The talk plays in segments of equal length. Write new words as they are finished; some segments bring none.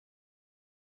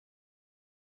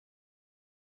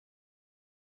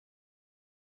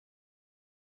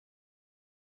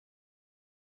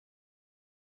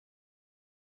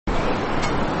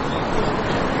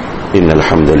إن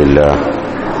الحمد لله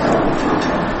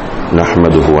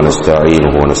نحمده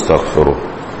ونستعينه ونستغفره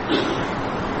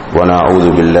ونعوذ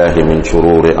بالله من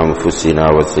شرور أنفسنا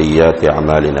وسيئات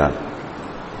أعمالنا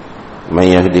من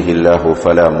يهده الله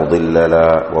فلا مضل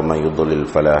له ومن يضلل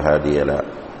فلا هادي له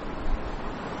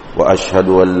وأشهد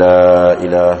أن لا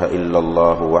إله إلا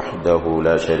الله وحده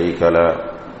لا شريك له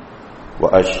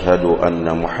وأشهد أن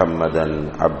محمدا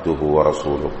عبده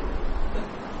ورسوله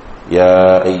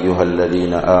يا أيها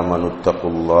الذين آمنوا اتقوا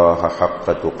الله حق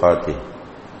تقاته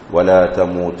ولا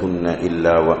تموتن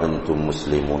إلا وأنتم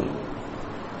مسلمون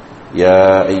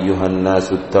يا أيها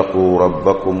الناس اتقوا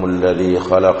ربكم الذي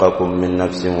خلقكم من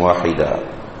نفس واحدة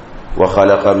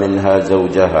وخلق منها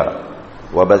زوجها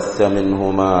وبث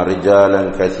منهما رجالا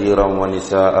كثيرا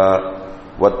ونساء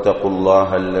واتقوا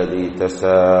الله الذي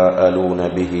تساءلون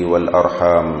به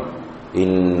والأرحام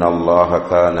إن الله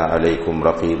كان عليكم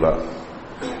رقيبا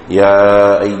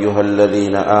يا أيها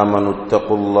الذين آمنوا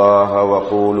اتقوا الله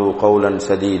وقولوا قولا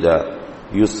سديدا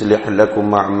يصلح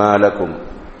لكم أعمالكم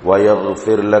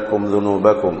ويغفر لكم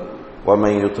ذنوبكم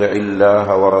ومن يطع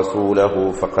الله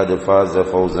ورسوله فقد فاز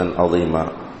فوزا عظيما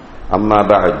أما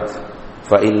بعد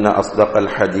فإن أصدق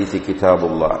الحديث كتاب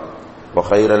الله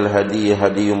وخير الهدي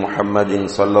هدي محمد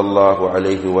صلى الله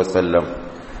عليه وسلم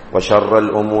وشر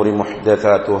الأمور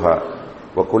محدثاتها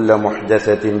وكل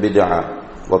محدثة بدعة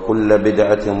وكل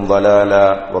بدعة ضلالة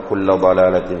وكل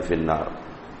ضلالة في النار.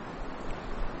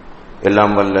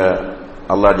 எல்லாம் வல்ல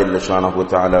அல்லாஹ் ஜல்ல ஷானஹு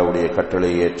தஆலாவுடைய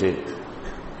கட்டளையை ஏற்று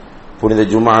புனித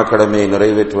ஜும்ஆ கடமையை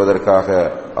நிறைவேற்றுவதற்காக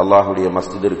அல்லாஹ்வுடைய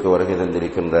மஸ்ஜிதிற்கு வருகை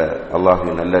தந்திருக்கின்ற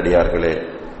அல்லாஹ்வின் நல்லடியார்களே,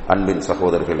 அன்பின்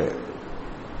சகோதரர்களே,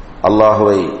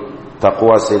 அல்லாஹ்வை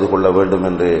தக்வா செய்து கொள்ள வேண்டும்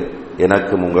என்று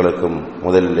எனக்கும் உங்களுக்கும்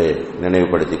முதலிலே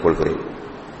நினைவுபடுத்திக் கொள்கிறேன்.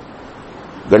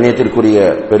 கண்ணியத்திற்குரிய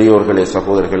பெரியோர்களே,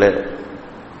 சகோதரர்களே,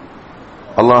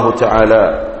 அல்லாஹு தஆலா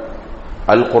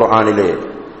அல் குர்ஆனிலே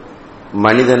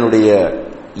மனிதனுடைய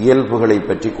இயல்புகளை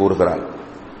பற்றி கூறுகிறான்.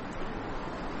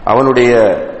 அவனுடைய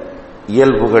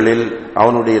இயல்புகளில்,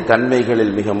 அவனுடைய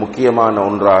தன்மைகளில் மிக முக்கியமான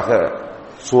ஒன்றாக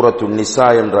சூரத்து நிசா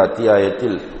என்ற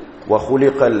அத்தியாயத்தில்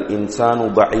வஹுலிகல் இன்சானு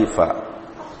தஈஃபா,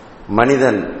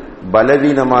 மனிதன்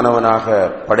பலவீனமானவனாக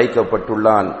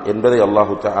படைக்கப்பட்டுள்ளான் என்பதை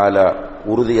அல்லாஹு தஆலா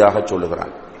உறுதியாக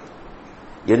சொல்லுகிறான்.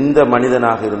 எந்த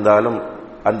மனிதனாக இருந்தாலும்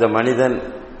அந்த மனிதன்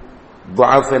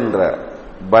துஆஃப் என்ற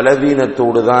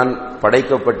பலவீனத்தோடு தான்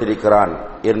படைக்கப்பட்டிருக்கிறான்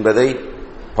என்பதை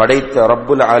படைத்த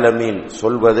ரப்புல் ஆலமீன்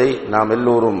சொல்வதை நாம்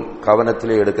எல்லோரும்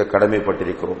கவனத்திலே எடுக்க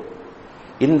கடமைப்பட்டிருக்கிறோம்.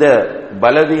 இந்த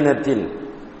பலவீனத்தின்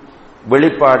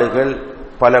வெளிப்பாடுகள்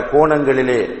பல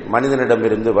கோணங்களிலே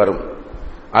மனிதனிடமிருந்து வரும்.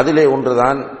 அதிலே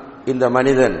ஒன்றுதான் இந்த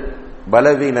மனிதன்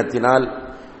பலவீனத்தினால்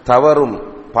தவறும்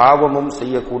பாவமும்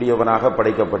செய்யக்கூடியவனாக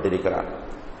படைக்கப்பட்டிருக்கிறான்.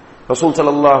 ரசூல்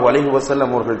ஸல்லல்லாஹு அலைஹி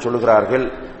வஸல்லம் அவர்கள் சொல்கிறார்கள்,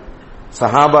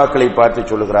 சஹாபாக்களை பார்த்து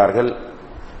சொல்கிறார்கள்,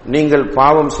 நீங்கள்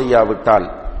பாவம் செய்யாவிட்டால்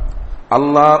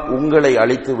அல்லாஹ் உங்களை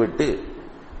அழித்துவிட்டு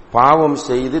பாவம்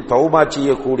செய்து தௌபா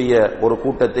செய்யக்கூடிய ஒரு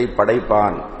கூட்டத்தை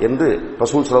படைப்பான் என்று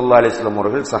ரசூல் ஸல்லல்லாஹு அலைஹி வஸல்லம்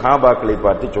அவர்கள் சஹாபாக்களை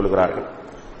பார்த்து சொல்கிறார்கள்.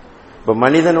 இப்ப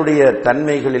மனிதனுடைய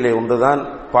தன்மைகளிலே ஒன்றுதான்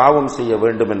பாவம் செய்ய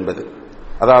வேண்டும் என்பது.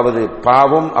 அதாவது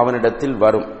பாவம் அவனிடத்தில்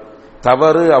வரும்,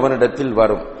 தவறு அவனிடத்தில்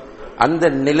வரும். அந்த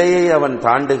நிலையை அவன்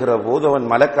தாண்டுகிற போது அவன்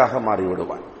மலக்காக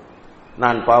மாறிவிடுவான்.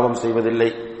 நான் பாவம் செய்வதில்லை,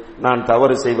 நான்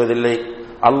தவறு செய்வதில்லை,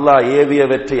 அல்லாஹ்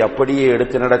ஏவியவற்றை அப்படியே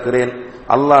எடுத்து நடக்கிறேன்,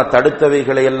 அல்லாஹ்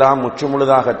தடுத்தவைகளை எல்லாம்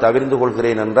முற்றுமுழுதாக தவிர்ந்து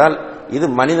கொள்கிறேன் என்றால் இது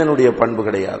மனிதனுடைய பண்பு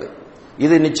கிடையாது.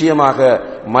 இது நிச்சயமாக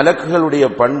மலக்குகளுடைய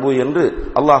பண்பு என்று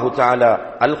அல்லாஹு தஆலா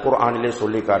அல் குர்ஆனிலே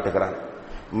சொல்லி காட்டுகிறான்.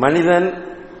 மனிதன்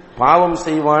பாவம்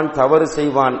செய்வான், தவறு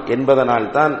செய்வான் என்பதனால்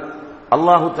தான்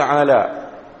அல்லாஹு தஆலா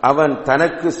அவன்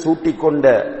தனக்கு சூட்டிக்கொண்ட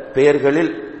பெயர்களில்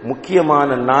முக்கியமான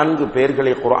 4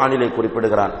 பெயர்களை குர்ஆனிலே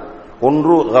குறிப்பிடுகிறான்.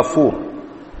 ஒன்று கஃபூர்,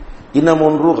 இன்னும்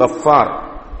ஒன்று கஃபார்,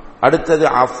 அடுத்தது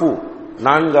அஃபு,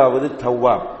 4வது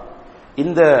தவ்வாப்.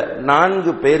 இந்த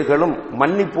 4 பெயர்களும்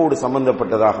மன்னிப்போடு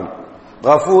சம்பந்தப்பட்டதாகும்.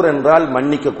 கஃபூர் என்றால்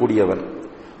மன்னிக்கக்கூடியவன்,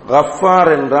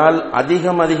 கஃபார் என்றால்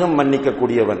அதிகம் அதிகம்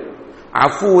மன்னிக்கக்கூடியவன்,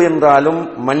 அஃபு என்றாலும்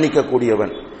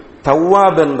மன்னிக்கக்கூடியவன்,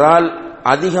 தவ்வாப் என்றால்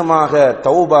அதிகமாக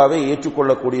தௌபாவை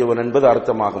ஏற்றுக்கொள்ளக்கூடியவன் என்பது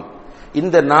அர்த்தமாகும்.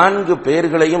 இந்த 4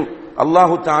 பெயர்களையும்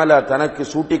அல்லாஹு தஆலா தனக்கு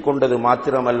சூட்டிக் கொண்டது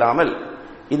மாத்திரமல்லாமல்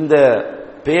இந்த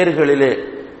பெயர்களிலே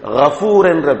கஃபூர்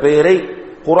என்ற பெயரை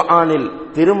குர்ஆனில்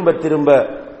திரும்ப திரும்ப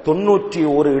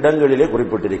 91 இடங்களிலே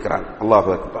குறிப்பிட்டிருக்கிறான். அல்லாஹு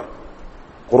அக்பர்.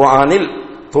 குர்ஆனில்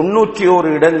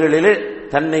 91 இடங்களிலே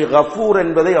தன்னை கஃபூர்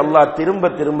என்பதை அல்லாஹ்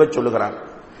திரும்ப திரும்ப சொல்லுகிறான்.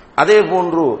 அதே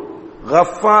போன்று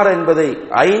கஃபார் என்பதை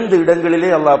 5 இடங்களிலே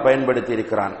அல்லாஹ் பயன்படுத்தி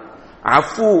இருக்கிறான்.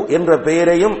 அஃபு என்ற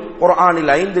பெயரையும்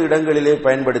குர்ஆனில் 5 இடங்களிலே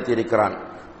பயன்படுத்தி இருக்கிறான்.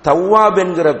 தவ்வாப்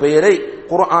என்கிற பெயரை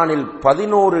குர்ஆனில்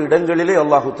 11 இடங்களிலே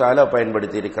அல்லாஹு தஆலா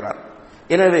பயன்படுத்தி இருக்கிறார்.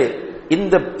 எனவே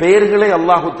இந்த பெயர்களை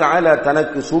அல்லாஹு தஆலா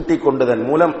தனக்கு சூட்டிக் கொண்டதன்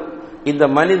மூலம் இந்த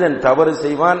மனிதன் தவறு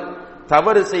செய்வான்,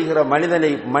 தவறு செய்கிற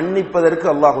மனிதனை மன்னிப்பதற்கு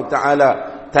அல்லாஹு தஆலா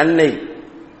தன்னை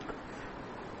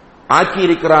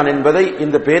ஆக்கியிருக்கிறான் என்பதை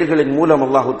இந்த பெயர்களின் மூலம்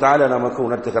அல்லாஹு தஆலா நமக்கு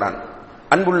உணர்த்துகிறான்.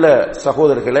 அன்புள்ள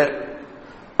சகோதரர்களே,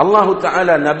 அல்லாஹு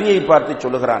தஆலா நபியை பார்த்து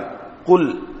சொல்லுகிறான், குல்,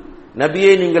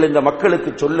 நபியே நீங்கள் இந்த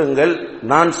மக்களுக்கு சொல்லுங்கள்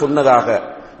நான் சொன்னதாக,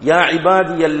 யா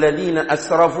இபாதியல்லதீன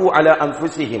அஸ்ரஃபு அலா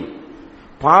அன்ஃபுஸிஹிம்,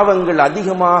 பாவங்கள்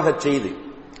அதிகமாக செய்து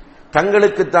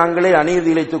தங்களுக்கு தாங்களே அநீதி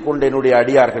இழைத்துக் கொண்ட என்னுடைய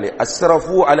அடியார்களே.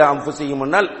 அஸ்ரஃபு அலா அன்ஃபுஸிஹிம்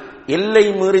என்றால் எல்லை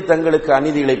மீறி தங்களுக்கு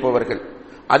அநீதி இழைப்பவர்கள்,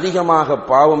 அதிகமாக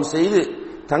பாவம் செய்து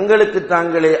தங்களுக்கு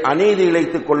தாங்களே அநீதி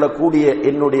இழைத்துக் கொள்ளக்கூடிய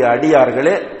என்னுடைய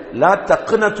அடியார்களே, லா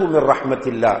தக்னது மிர்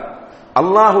ரஹ்மத்தில்லாஹ்,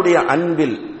 அல்லாஹ்வுடைய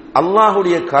அன்பில்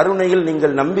அல்லாஹ்வுடைய கருணையில்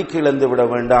நீங்கள் நம்பிக்கை இழந்து விட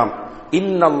வேண்டாம்.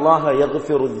 இன்னல்லாஹ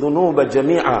யக்ஃபிரு ذுனூப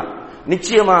ஜமீஆ,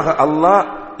 நிச்சயமாக அல்லாஹ்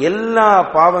எல்லா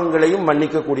பாவங்களையும்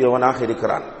மன்னிக்க கூடியவனாக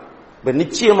இருக்கிறான்.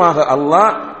 நிச்சயமாக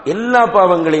அல்லாஹ் எல்லா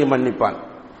பாவங்களையும் மன்னிப்பான்.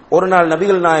 ஒரு நாள்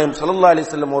நபிகள் நாயகம் ஸல்லல்லாஹு அலைஹி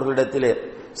வஸல்லம் அவர்களிடத்திலே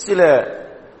சில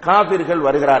காபிர்கள்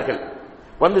வருகிறார்கள்.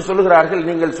 வந்து சொல்லுகிறார்கள்,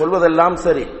 நீங்கள் சொல்வதெல்லாம்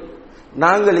சரி,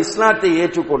 நாங்கள் இஸ்லாத்தை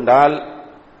ஏற்றுக்கொண்டால்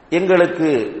எங்களுக்கு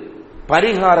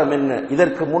பரிகாரம் என்ன?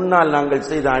 இதற்கு முன்னால் நாங்கள்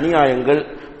செய்த அநியாயங்கள்,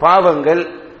 பாவங்கள்,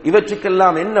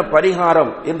 இவற்றுக்கெல்லாம் என்ன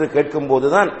பரிகாரம் என்று கேட்கும்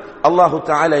போதுதான் அல்லாஹு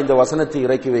தஆலா இந்த வசனத்தை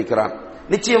இறக்கி வைக்கிறான்.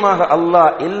 நிச்சயமாக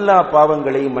அல்லாஹ் எல்லா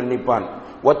பாவங்களையும் மன்னிப்பான்.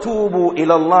 வதூபு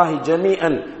இலல்லாஹி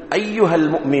ஜமீஅன் அய்யுஹல்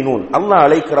முஃமினூன், அல்லாஹ்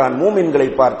அழைக்கிறான் மூமின்களை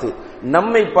பார்த்து,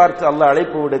 நம்மை பார்த்து அல்லாஹ்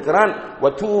அழைப்பு விடுக்கிறான்.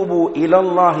 வதூபு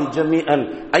இலல்லாஹி ஜமீஅன்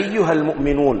அய்யுஹல்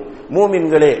முஃமினூன்,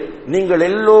 மூமின்களே நீங்கள்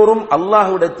எல்லோரும்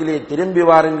அல்லாஹ்விடத்திலே திரும்பி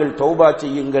வாருங்கள், தௌபா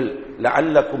செய்யுங்கள்.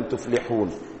 லஅல்லக்கும்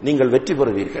துஃப்லிஹூன், நீங்கள் வெற்றி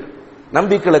பெறுவீர்கள்.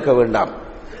 நம்பிக்கை இழக்க வேண்டாம்.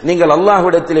 நீங்கள்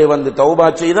அல்லாஹ்விடத்திலே வந்து தௌபா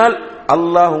செய்தால்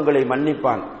அல்லாஹ் உங்களை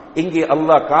மன்னிப்பான். இங்கே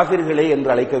அல்லாஹ் காஃபிர்களே என்று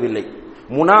அழைக்கவில்லை,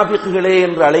 முனாஃபிக்குகளே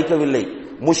என்று அழைக்கவில்லை,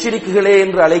 முஷ்ரிக்குகளே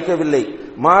என்று அழைக்கவில்லை.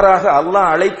 மாறாக அல்லாஹ்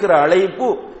அழைக்கிற அழைப்பு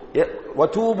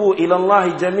வதூபு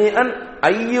இலல்லாஹி ஜமீஅன்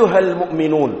அய்யுஹல்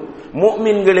முஃமினூன்,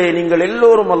 முஃமின்களே நீங்கள்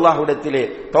எல்லோரும் அல்லாஹ்விடத்திலே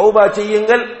தௌபா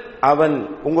செய்யுங்கள், அவன்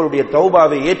உங்களுடைய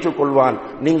தௌபாவை ஏற்றுக்கொள்வான்,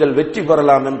 நீங்கள் வெற்றி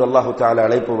பெறலாம் என்று அல்லாஹு தஆலா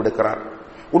அழைப்பு விடுக்கிறார்.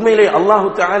 உண்மையிலே அல்லாஹு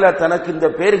தஆலா தனக்கு இந்த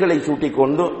பெயர்களை சூட்டிக்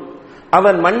கொண்டு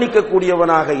அவன் மன்னிக்க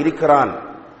கூடியவனாக இருக்கிறான்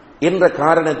என்ற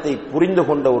காரணத்தை புரிந்து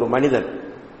கொண்ட ஒரு மனிதன்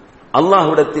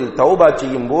அல்லாஹ்விடத்தில் தௌபா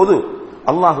செய்யும் போது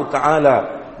அல்லாஹு தஆலா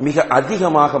மிக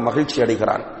அதிகமாக மகிழ்ச்சி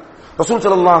அடைகிறான். ரசூல்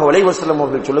ஸல்லல்லாஹு அலைஹி வஸல்லம்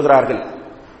அவர்கள் சொல்லுகிறார்கள்,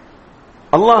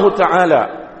 அல்லாஹு தஆலா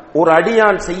ஒரு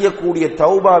அடியான் செய்யக்கூடிய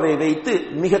தௌபாவை வைத்து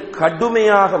மிக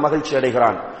கடுமையாக மகிழ்ச்சி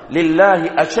அடைகிறான். லில்லாஹி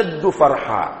அஷத்து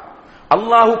ஃபர்ஹா,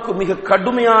 அல்லாஹுக்கு மிக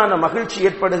கடுமையான மகிழ்ச்சி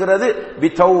ஏற்படுகிறது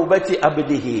பிதௌபதி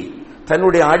அப்திஹி,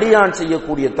 தன்னுடைய அடியான்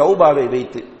செய்யக்கூடிய தௌபாவை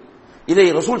வைத்து. இதை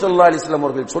ரசூல் ஸல்லல்லாஹு அலைஹி வஸல்லம்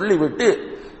அவர்கள் சொல்லிவிட்டு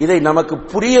இதை நமக்கு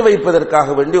புரிய வைப்பதற்காக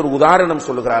வேண்டி ஒரு உதாரணம்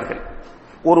சொல்லுகிறார்கள்.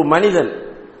 ஒரு மனிதன்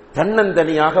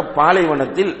தன்னந்தனியாக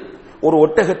பாலைவனத்தில் ஒரு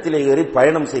ஒட்டகத்திலே ஏறி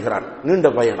பயணம் செய்கிறான், நீண்ட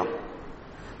பயணம்.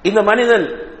 இந்த மனிதன்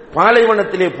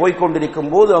பாலைவனத்திலே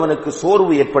போய்கொண்டிருக்கும் போது அவனுக்கு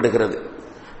சோர்வு ஏற்படுகிறது.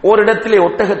 ஓரிடத்திலே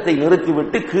ஒட்டகத்தை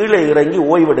நிறுத்திவிட்டு கீழே இறங்கி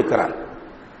ஓய்வெடுக்கிறான்,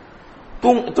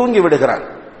 தூங்கி விடுகிறான்.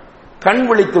 கண்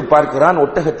விழித்து பார்க்கிறான்,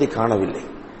 ஒட்டகத்தை காணவில்லை.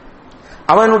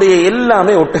 அவனுடைய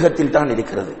எல்லாமே ஒட்டகத்தில் தான்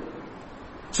இருக்கிறது.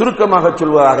 சுருக்கமாக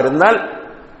சொல்வதாக இருந்தால்,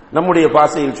 நம்முடைய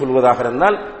பாசையில் சொல்வதாக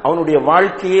இருந்தால், அவனுடைய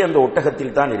வாழ்க்கையே அந்த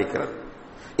ஒட்டகத்தில் தான் இருக்கிறது.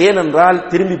 ஏனென்றால்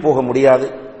திரும்பி போக முடியாது,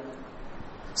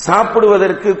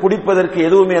 சாப்பிடுவதற்கு குடிப்பதற்கு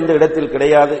எதுவுமே அந்த இடத்தில்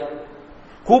கிடையாது,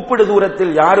 கூப்பிடு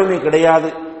தூரத்தில் யாருமே கிடையாது.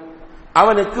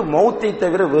 அவனுக்கு மௌத்தை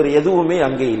தவிர வேறு எதுவுமே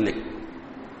அங்கே இல்லை.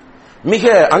 மிக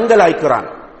அங்கலாய்க்கிறான்,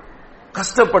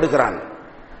 கஷ்டப்படுகிறான்,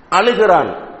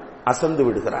 அழுகிறான், அசந்து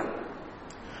விடுகிறான்.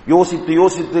 யோசித்து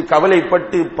யோசித்து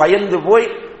கவலைப்பட்டு பயந்து போய்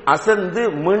அசந்து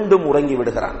மீண்டும் உறங்கி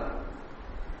விடுகிறான்.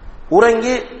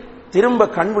 உறங்கி திரும்ப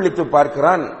கண் விழித்து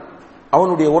பார்க்கிறான்,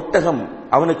 அவனுடைய ஒட்டகம்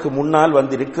அவனுக்கு முன்னால்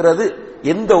வந்து இருக்கிறது.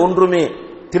 எந்த ஒன்றுமே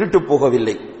திருட்டு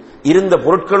போகவில்லை. இருந்த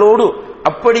பொருட்களோடு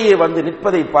அப்படியே வந்து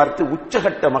நிற்பதை பார்த்து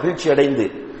உச்சகட்ட மகிழ்ச்சி அடைந்து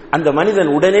அந்த மனிதன்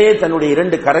உடனே தன்னுடைய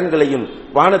 2 கரங்களையும்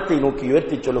வானத்தை நோக்கி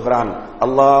உயர்த்தி சொல்கிறான்,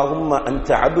 அல்லாஹும்ம அன்த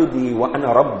அப்தி வ அன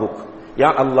ரப்புக், யா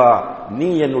அல்லாஹ் நீ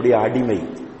என்னுடைய அடிமை.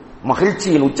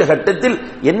 மகிழ்ச்சியின் உச்சகட்டத்தில்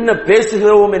என்ன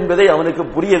பேசுகிறோம் என்பதை அவனுக்கு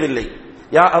புரியவில்லை.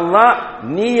 யா அல்லாஹ்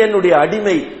நீ என்னுடைய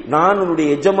அடிமை, நான் உன்னுடைய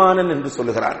எஜமானன் என்று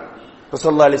சொல்லுகிறார்.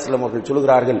 ரசூலுல்லாஹி அலைஹி வஸல்லம் அவர்கள்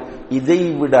சொல்கிறார்கள், இதை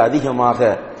விட அதிகமாக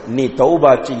நீ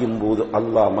தௌபா செய்யும் போது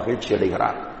அல்லாஹ் மகிழ்ச்சி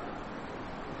அடைகிறார்.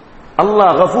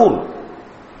 அல்லாஹ் கஃபூர்,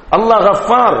 அல்லாஹ்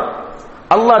கஃபார்,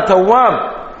 அல்லாஹ் தவ்வாப்,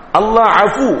 அல்லாஹ்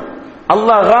அஃபு,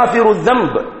 அல்லாஹ் காஃபிரு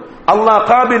ذنب, அல்லாஹ்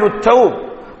காபிலு தௌப்,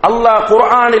 அல்லாஹ்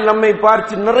குர்ஆனில் நம்மை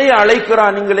பார்த்து நிறைய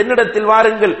அழைக்கிறான். நீங்கள் என்னிடத்தில்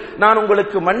வாருங்கள், நான்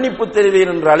உங்களுக்கு மன்னிப்பு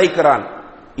தருவேன் என்று அழைக்கிறான்.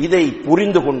 இதை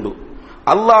புரிந்து கொண்டு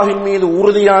அல்லாஹ்வின் மீது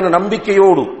உறுதியான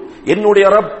நம்பிக்கையோடு என்னுடைய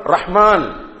ரப் ரஹ்மான்,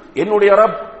 என்னுடைய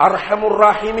ரப் அர்ஹமுர்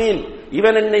ராஹிமீன்,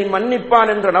 இவன் என்னை மன்னிப்பான்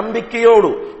என்ற நம்பிக்கையோடு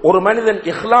ஒரு மனிதன்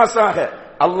இஹ்லாஸாக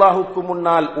அல்லாஹுக்கு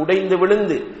முன்னால் உடைந்து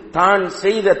விழுந்து தான்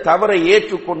செய்த தவறை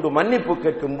ஏற்றுக்கொண்டு மன்னிப்பு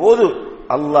கேட்கும் போது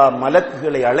அல்லாஹ்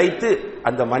மலக்குகளை அழைத்து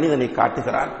அந்த மனிதனை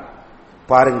காட்டுகிறான்.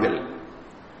 பாருங்கள்,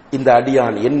 இந்த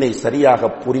அடியான் என்னை சரியாக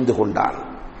புரிந்து கொண்டான்,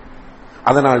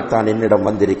 அதனால் தான் என்னிடம்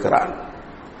வந்திருக்கிறான்.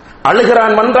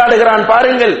 அழுகிறான், மன்றாடுகிறான்.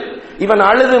 பாருங்கள், இவன்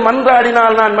அழுது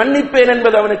மன்றாடினால் நான் மன்னிப்பேன்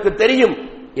என்பது அவனுக்கு தெரியும்,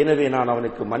 எனவே நான்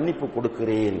அவனுக்கு மன்னிப்பு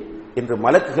கொடுக்கிறேன் என்று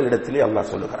மலக்குகளிடத்திலே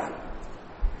அல்லாஹ் சொல்லுகிறான்.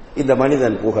 இந்த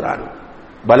மனிதன் போகிறான்,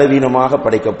 பலவீனமாக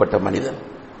படைக்கப்பட்ட மனிதன்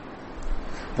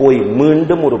போய்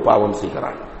மீண்டும் ஒரு பாவம்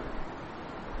செய்கிறான்.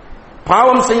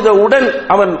 பாவம் செய்தவுடன்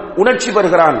அவன் உணர்ச்சி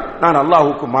பெறுகிறான், நான்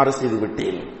அல்லாஹுக்கு மாறு செய்து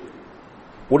விட்டேன்.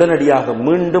 உடனடியாக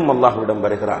மீண்டும் அல்லாஹ்விடம்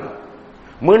வருகிறான்,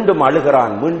 மீண்டும்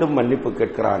அழுகிறான், மீண்டும் மன்னிப்பு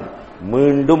கேட்கிறான்.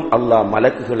 மீண்டும் அல்லாஹ்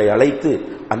மலக்குகளை அழைத்து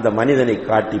அந்த மனிதனை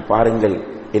காட்டி, பாருங்கள்,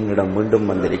 என்னிடம் மீண்டும்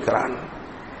வந்திருக்கிறான்.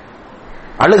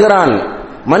 அழுகிறான்,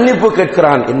 மன்னிப்பு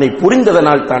கேட்கிறான், என்னை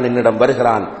புரிந்ததனால் தான் என்னிடம்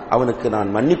வருகிறான், அவனுக்கு நான்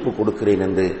மன்னிப்பு கொடுக்கிறேன்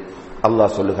என்று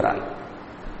அல்லாஹ் சொல்லுகிறான்.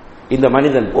 இந்த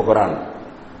மனிதன் போகிறான்,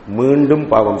 மீண்டும்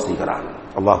பாவம் செய்கிறான்.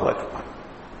 அல்லாஹு அக்பர்.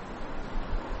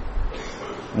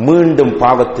 மீண்டும்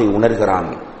பாவத்தை உணர்கிறான்,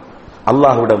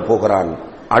 அல்லாஹ்விடம் போகிறான்,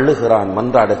 அழுகிறான்,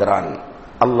 மன்றாடுகிறான்.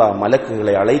 அல்லாஹ்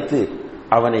மலக்குகளை அழைத்து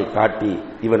அவனை காட்டி,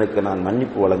 இவனுக்கு நான்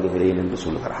மன்னிப்பு வழங்குகிறேன் என்று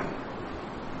சொல்கிறான்.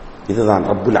 இதுதான்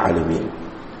ரப்புல் ஆலமீன்.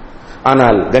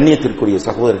 ஆனால் கண்ணியத்திற்குரிய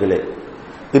சகோதரர்களே,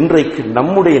 இன்றைக்கு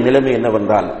நம்முடைய நிலைமை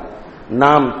என்னவென்றால்,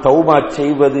 நாம் தௌபா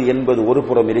செய்வது என்பது ஒரு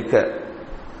புறம் இருக்க,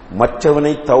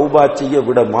 மற்றவனை தௌபா செய்ய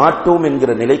விட மாட்டோம்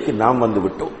என்கிற நிலைக்கு நாம் வந்து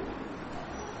விட்டோம்.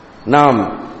 நாம்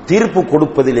தீர்ப்பு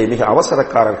கொடுப்பதிலே மிக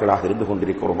அவசரக்காரர்களாக இருந்து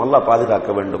கொண்டிருக்கிறோம். அல்லாஹ் பாதுகாக்க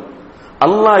வேண்டும்.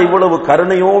 அல்லாஹ் இவ்வளவு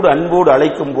கருணையோடு அன்போடு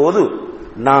அழைக்கும் போது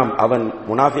நாம் அவன்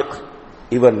முனாஃபிக்,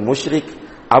 இவன் முஷ்ரிக்,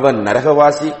 அவன்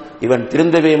நரகவாசி, இவன்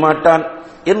திருந்தவே மாட்டான்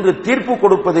என்று தீர்ப்பு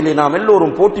கொடுப்பதிலே நாம்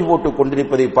எல்லோரும் போட்டி போட்டுக்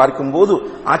கொண்டிருப்பதை பார்க்கும் போது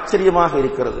ஆச்சரியமாக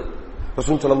இருக்கிறது.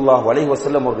 ரசூல் ஸல்லல்லாஹு அலைஹி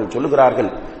வஸல்லம் அவர்கள் சொல்லுகிறார்கள்,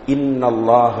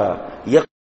 இன்னல்லாஹ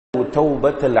யக்பு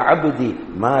தௌபத்தல் அப்தி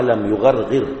மா லம்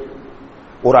யுகர்கிர்.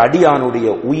 ஒரு அடியானுடைய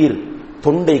உயிர்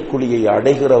தொண்டை குழியை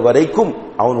அடைகிற வரைக்கும்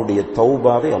அவனுடைய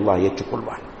தௌபாவை அல்லாஹ்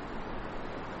ஏற்றுக்கொள்வான்.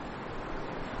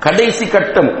 கடைசி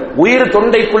கட்டம், உயிர்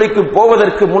தொண்டை குழிக்கு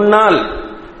போவதற்கு முன்னால்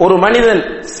ஒரு மனிதன்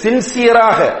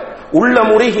சின்சியராக உள்ள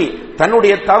முருகி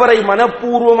தன்னுடைய தவறை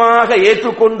மனப்பூர்வமாக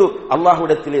ஏற்றுக்கொண்டு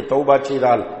அல்லாஹ்விடத்திலே தௌபா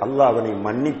செய்தால் அல்லாஹ் அவனை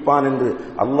மன்னிப்பான் என்று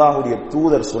அல்லாஹ்வுடைய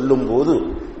தூதர் சொல்லும் போது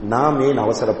நாம் ஏன்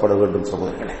அவசரப்பட வேண்டும்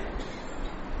சகோதரர்களே?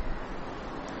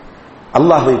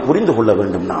 அல்லாஹ்வை புரிந்து கொள்ள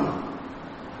வேண்டும். நாம்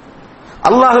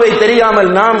அல்லாஹ்வை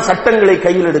தெரியாமல் நாம் சட்டங்களை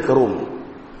கையில் எடுக்கிறோம்.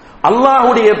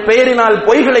 அல்லாஹ்வுடைய பெயரினால்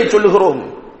பொய்களை சொல்லுகிறோம்.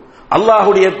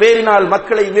 அல்லாஹ்வுடைய பெயரினால்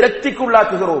மக்களை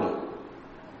விரக்திக்குள்ளாக்குகிறோம்.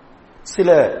 சில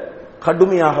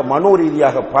கடுமையாக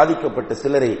மனோரீதியாக பாதிக்கப்பட்ட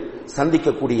சிலரை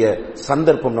சந்திக்கக்கூடிய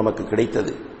சந்தர்ப்பம் நமக்கு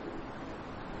கிடைத்தது.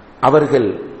 அவர்கள்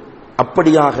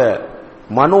அப்படியாக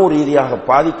மனோரீதியாக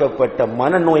பாதிக்கப்பட்ட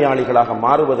மனநோயாளிகளாக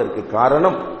மாறுவதற்கு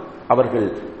காரணம், அவர்கள்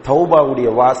தௌபாவுடைய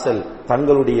வாசல்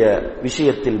தங்களுடைய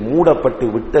விஷயத்தில் மூடப்பட்டு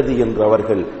விட்டது என்று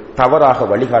அவர்கள் தவறாக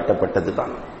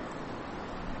வழிகாட்டப்பட்டதுதான்.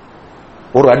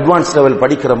 ஒரு அட்வான்ஸ் லெவல்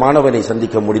படிக்கிற மாணவனை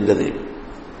சந்திக்க முடிந்தது.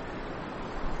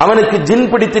 அவனுக்கு ஜின்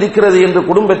பிடித்திருக்கிறது என்று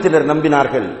குடும்பத்தினர்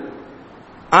நம்பினார்கள்.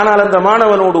 ஆனால் அந்த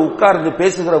மாணவனோடு உட்கார்ந்து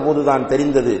பேசுகிற போதுதான்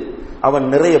தெரிந்தது, அவன்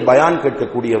நிறைய பயான்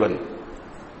கேட்கக்கூடியவன்.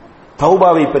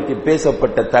 தௌபாவை பற்றி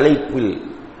பேசப்பட்ட தலைப்பில்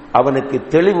அவனுக்கு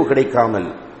தெளிவு கிடைக்காமல்,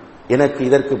 எனக்கு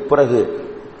இதற்கு பிறகு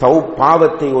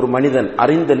பாவத்தை ஒரு மனிதன்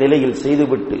அறிந்த நிலையில்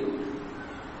செய்துவிட்டு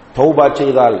தௌபா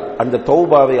செய்தால் அந்த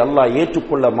தௌபாவை அல்லாஹ்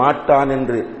ஏற்றுக்கொள்ள மாட்டான்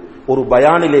என்று ஒரு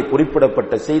பயானிலே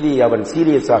குறிப்பிடப்பட்ட செய்தியை அவன்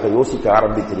சீரியஸாக யோசிக்க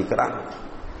ஆரம்பித்திருக்கிறான்.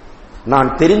 நான்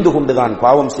தெரிந்து கொண்டுதான்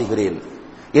பாவம் செய்கிறேன்,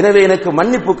 எனவே எனக்கு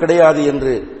மன்னிப்பு கிடையாது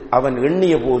என்று அவன்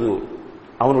எண்ணிய போது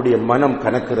அவனுடைய மனம்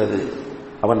கனக்கிறது.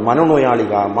 அவன்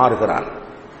மனநோயாளியாக மாறுகிறான்.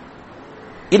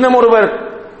 இன்னும் ஒருவர்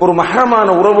ஒரு மஹரமான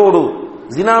உறவோடு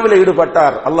ஜினாவில்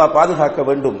ஈடுபட்டார், அல்லாஹ் பாதுகாக்க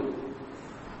வேண்டும்.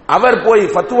 அவர் போய்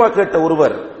ஃபத்வா கேட்ட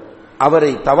ஒருவர்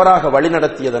அவரை தவறாக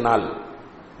வழிநடத்தியதனால்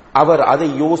அவர் அதை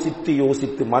யோசித்து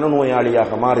யோசித்து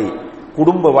மனநோயாளியாக மாறி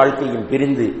குடும்ப வாழ்க்கையும்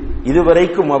பிரிந்து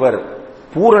இதுவரைக்கும் அவர்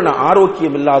பூரண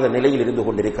ஆரோக்கியம் இல்லாத நிலையில் இருந்து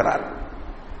கொண்டிருக்கிறார்.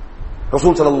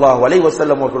 ரசூல் ஸல்லல்லாஹு அலைஹி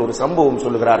வஸல்லம் அவர்கள் ஒரு சம்பவம்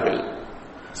சொல்லுகிறார்கள்,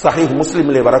 சஹீஹ்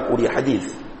முஸ்லிமிலே வரக்கூடிய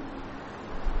ஹதீஸ்.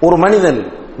 ஒரு மனிதன்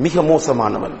மிக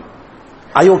மோசமானவன்,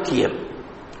 அயோக்கியன்.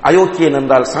 அயோக்கியன்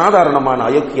என்றால் சாதாரணமான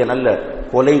அயோக்கியன் அல்ல,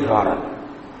 கொலைகாரன்.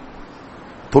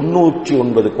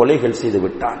 99 கொலைகள் செய்து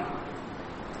விட்டான்.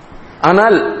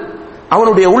 ஆனால்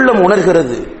அவனுடைய உள்ளம்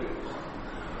உணர்கிறது,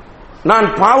 நான்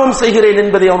பாவம் செய்கிறேன்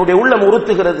என்பதை அவனுடைய உள்ளம்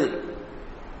உறுத்துகிறது.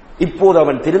 இப்போது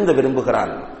அவன் திருந்த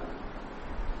விரும்புகிறான்.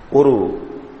 ஒரு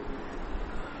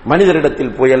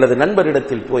மனிதரிடத்தில் போய் அல்லது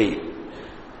நண்பரிடத்தில் போய்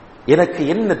எனக்கு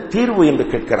என்ன தீர்வு என்று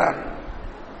கேட்கிறார்.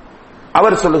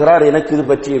 அவர் சொல்லுகிறார், எனக்கு இது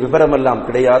பற்றிய விவரமெல்லாம்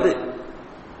கிடையாது.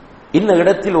 இந்த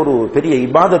இடத்தில் ஒரு பெரிய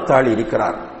இபாதத்தாளி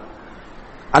இருக்கிறார்,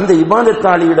 அந்த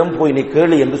இபாதத்தாளியிடம் போய் நீ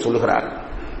கேளு என்று சொல்லுகிறார்.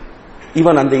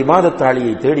 இவன் அந்த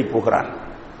இபாதத்தாளியை தேடி போகிறான்.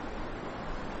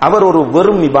 அவர் ஒரு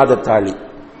வெறும் இபாதத்தாளி,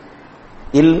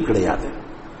 இல்ம் கிடையாது,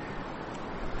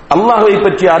 அல்லாஹ்வை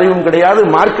பற்றிய அறிவும் கிடையாது,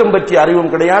 மார்க்கம் பற்றிய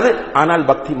அறிவும் கிடையாது, ஆனால்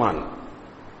பக்திமான்.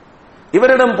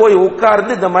 இவரிடம் போய்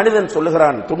உட்கார்ந்து இந்த மனிதன்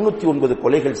சொல்லுகிறான், 99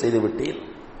 கொலைகள் செய்து விட்டேன்,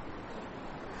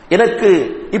 எனக்கு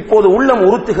இப்போது உள்ளம்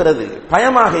உறுத்துகிறது,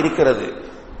 பயமாக இருக்கிறது,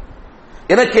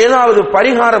 எனக்கு ஏதாவது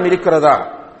பரிகாரம் இருக்கிறதா,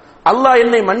 அல்லாஹ்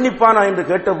என்னை மன்னிப்பானா என்று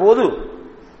கேட்டபோது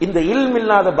இந்த இல்ம்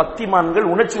இல்லாத பக்திமான்கள்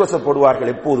உணர்ச்சி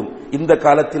வசப்படுவார்கள். எப்போதும், இந்த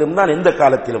காலத்திலும் தான், எந்த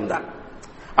காலத்திலும் தான்.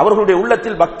 அவர்களுடைய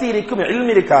உள்ளத்தில் பக்தி இருக்கும்,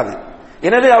 இல்ம் இருக்காது.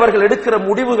 எனவே அவர்கள் எடுக்கிற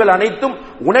முடிவுகள் அனைத்தும்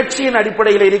உணர்ச்சியின்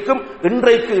அடிப்படையில் இருக்கும்.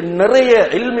 இன்றைக்கு நிறைய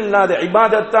இல்ம் இல்லாத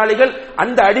இபாதத்தாளிகள்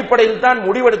அந்த அடிப்படையில் தான்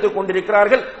முடிவெடுத்துக்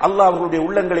கொண்டிருக்கிறார்கள். அல்லாஹ் அவர்களுடைய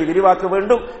உள்ளங்களை விரிவாக்க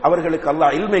வேண்டும், அவர்களுக்கு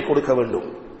அல்லாஹ் இல்மை கொடுக்க வேண்டும்.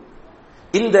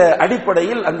 இந்த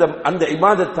அடிப்படையில் அந்த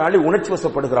இபாதத்தாளி உணர்ச்சி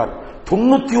வசப்படுகிறார்.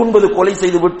 99 கொலை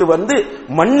செய்து விட்டு வந்து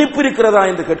மன்னிப்பு இருக்கிறதா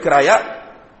என்று கேட்கிறாயா?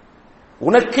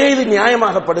 உனக்கே இது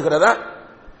நியாயமாகப்படுகிறதா?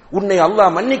 உன்னை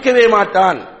அல்லாஹ் மன்னிக்கவே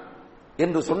மாட்டான்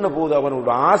என்று சொன்ன போது அவனோட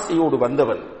ஆசையோடு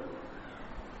வந்தவன்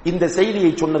இந்த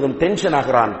செய்தியை சொன்னதும் டென்ஷன்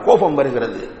ஆகிறான், கோபம்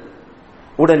வருகிறது.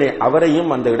 உடனே அவரையும்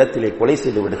அந்த இடத்திலே கொலை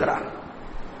செய்து விடுகிறான்.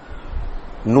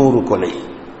 100 கொலை.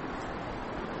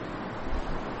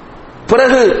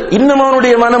 பிறகு இன்னும்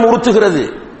அவனுடைய மனம் உறுத்துகிறது.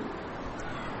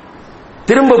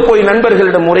 திரும்ப போய்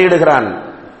நண்பர்களிடம் முறையிடுகிறான்.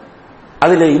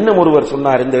 அதில் இன்னும் ஒருவர்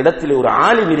சொன்னார், இந்த இடத்திலே ஒரு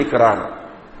ஆலிம் இருக்கிறார்,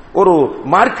 ஒரு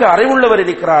மார்க்க அறிவுள்ளவர்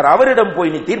இருக்கிறார், அவரிடம்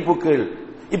போய் நீ தீர்ப்பு கேள்,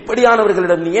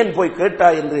 இப்படியானவர்களிடம் நீ ஏன் போய்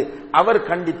கேட்டாய் என்று அவர்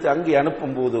கண்டித்து அங்கே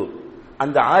அனுப்பும் போது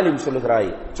அந்த ஆலிம்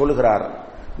சொல்லுகிறார்,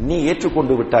 நீ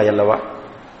ஏற்றுக்கொண்டு விட்டாய் அல்லவா,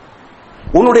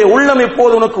 உன்னுடைய உள்ளம்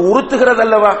இப்போது உனக்கு உறுத்துகிறது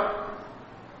அல்லவா,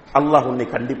 அல்லாஹ் உன்னை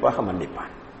கண்டிப்பாக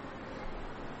மன்னிப்பான்.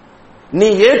 நீ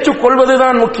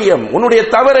ஏற்றுக்கொள்வதுதான் முக்கியம், உன்னுடைய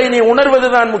தவறை நீ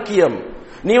உணர்வதுதான் முக்கியம்.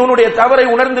 நீ உன்னுடைய தவறை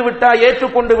உணர்ந்து விட்டாய்,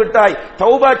 ஏற்றுக்கொண்டு விட்டாய்,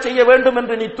 தௌபா செய்ய வேண்டும்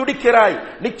என்று நீ துடிக்கிறாய்,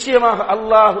 நிச்சயமாக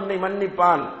அல்லாஹ் உன்னை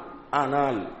மன்னிப்பான்.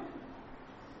 ஆனால்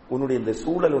உன்னுடைய இந்த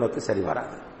சூழல் உனக்கு சரி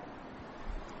வராது.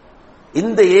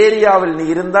 இந்த ஏரியாவில் நீ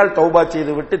இருந்தால் தௌபா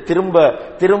செய்துவிட்டு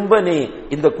திரும்ப நீ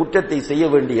இந்த குற்றத்தை செய்ய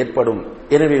வேண்டி ஏற்படும்.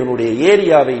 எனவே உன்னுடைய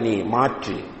ஏரியாவை நீ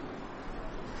மாற்றி,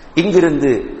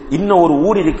 இங்கிருந்து இன்னும் ஒரு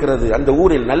ஊர் இருக்கிறது, அந்த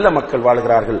ஊரில் நல்ல மக்கள்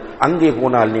வாழ்கிறார்கள், அங்கே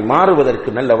போனால் நீ மாறுவதற்கு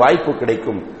நல்ல வாய்ப்பு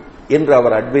கிடைக்கும் என்று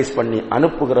அவர் அட்வைஸ் பண்ணி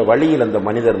அனுப்புகிற வழியில் அந்த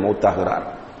மனிதர் மௌத்தாகிறார்.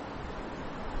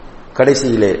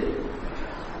 கடைசியிலே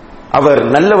அவர்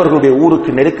நல்லவர்களுடைய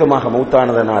ஊருக்கு நெருக்கமாக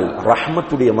மௌத்தானதனால்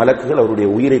ரஹ்மத்துடைய மலக்குகள் அவருடைய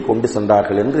உயிரை கொண்டு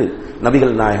சென்றார்கள் என்று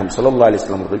நபிகள் நாயகம் ஸல்லல்லாஹு அலைஹி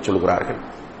வஸல்லம் அவர்கள் சொல்கிறார்கள்.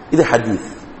 இது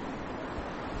ஹதீஸ்.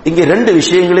 இங்கே 2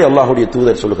 விஷயங்களை அல்லாஹ்வுடைய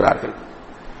தூதர் சொல்கிறார்கள்.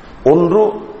 ஒன்று,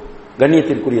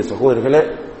 கண்ணியத்திற்குரிய சகோதரர்களே,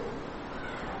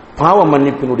 பாவ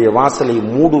மன்னிப்பினுடைய வாசலை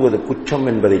மூடுவது குற்றம்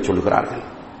என்பதை சொல்கிறார்கள்.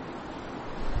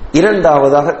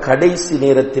 இரண்டாவதாக, கடைசி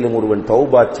நேரத்திலும் ஒருவன்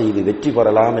தௌபா செய்து வெற்றி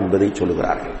பெறலாம் என்பதை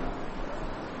சொல்கிறார்கள்.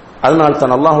 அதனால்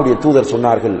தான் அல்லாஹ்வுடைய தூதர்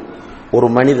சொன்னார்கள், ஒரு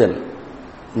மனிதன்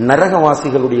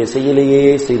நரகவாசிகளுடைய செயலையே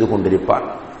செய்து கொண்டிருப்பான்.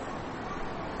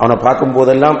 அவனை பார்க்கும்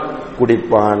போதெல்லாம்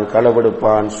குடிப்பான்,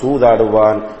 களவெடுப்பான்,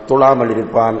 சூதாடுவான், தொழாமல்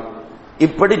இருப்பான்,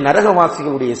 இப்படி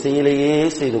நரகவாசிகளுடைய செயலையே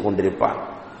செய்து கொண்டிருப்பான்.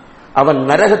 அவன்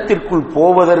நரகத்திற்குள்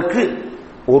போவதற்கு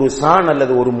ஒரு சான்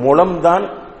அல்லது ஒரு முழம்தான்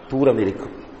தூரம்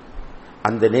இருக்கும்.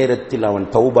 அந்த நேரத்தில் அவன்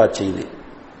தௌபா செய்து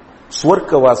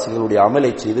சுவர்க்கவாசிகளுடைய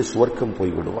அமலை செய்து சுவர்க்கம்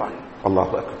போய்விடுவான்.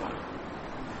 அல்லாஹு அக்பர்.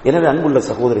 எனவே அன்புள்ள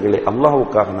சகோதரர்களே,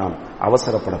 அல்லாஹ்வுக்காக நாம்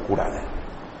அவசரப்படக்கூடாது,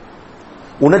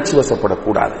 உணர்ச்சி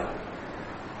வசப்படக்கூடாது.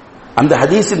 அந்த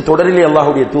ஹதீஸின் தொடரிலே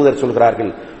அல்லாஹ்வுடைய தூதர்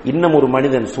சொல்கிறார்கள், இன்னும் ஒரு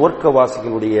மனிதன்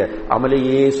சுவர்க்கவாசிகளுடைய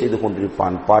அமலையே செய்து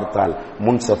கொண்டிருப்பான். பார்த்தால்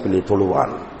முன்சஃபிலே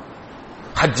தொழுவான்,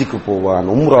 ஹஜ்ஜுக்கு போவான்,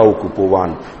 உம்ராவுக்கு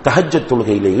போவான், தஹஜ்ஜத்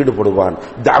தொழுகையிலே ஈடுபடுவான்,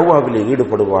 தஅவாவிலே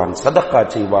ஈடுபடுவான், சதக்கா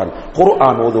செய்வான்,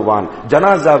 குர்ஆன் ஓதுவான்,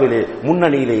 ஜனாசாவிலே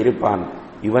முன்னணியிலே இருப்பான்.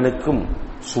 இவனுக்கும்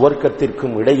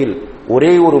சுவர்க்கத்திற்கும் இடையில்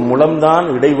ஒரே ஒரு முழம்தான்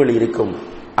இடைவெளி இருக்கும்.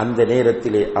 அந்த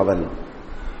நேரத்திலே அவன்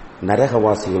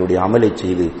நரகவாசிகளுடைய அமலை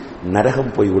செய்து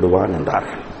நரகம் போய்விடுவான்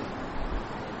என்றார்கள்.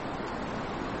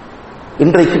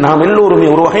 இன்றைக்கு நாம் எல்லோருமே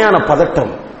ஒரு வகையான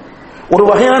பதட்டம், ஒரு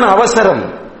வகையான அவசரம்,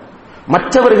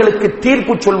 மற்றவர்களுக்கு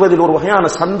தீர்ப்பு சொல்வதில் ஒரு வகையான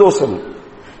சந்தோஷம்,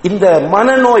 இந்த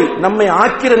மனநோய் நம்மை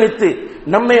ஆக்கிரமித்து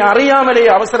நம்மை அறியாமலே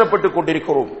அவசரப்பட்டுக்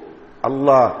கொண்டிருக்கிறோம்.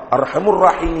 அல்லாஹ் அர்ஹமுர்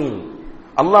ரஹீம்,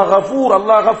 அல்லாஹ் கஃபூர்,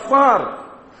 அல்லாஹ் கஃபார்,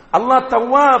 அல்லாஹ்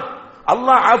தவ்வாப்,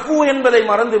 அல்லாஹ் அஃபு என்பதை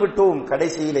மறந்து விட்டோம்.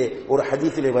 கடைசியிலே ஒரு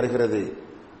ஹதீஸிலே வருகிறது,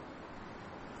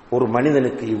 ஒரு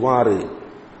மனிதனுக்கு இவ்வாறு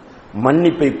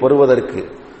மன்னிப்பை பெறுவதற்கு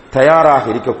தயாராக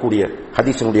இருக்கக்கூடிய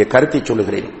ஹதீஸினுடைய கருத்தை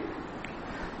சொல்லுகிறேன்.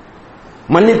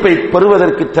 மன்னிப்பை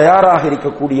பெறுவதற்கு தயாராக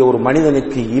இருக்கக்கூடிய ஒரு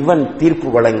மனிதனுக்கு இவன் தீர்ப்பு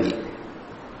வழங்கி,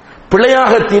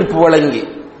 பிழையாக தீர்ப்பு வழங்கி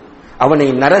அவனை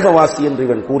நரகவாசி என்று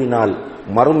இவன் கூறினால்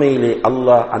மறுமையிலே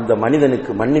அல்லாஹ் அந்த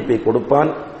மனிதனுக்கு மன்னிப்பை கொடுப்பான்,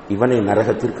 இவனை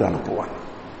நரகத்திற்கு அனுப்புவான்.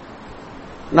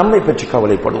 நம்மை பற்றி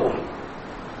கவலைப்படுவோம்,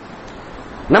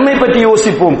 நம்மை பற்றி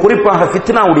யோசிப்போம். குறிப்பாக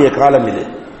ஃபித்னாவுடைய காலம் இது.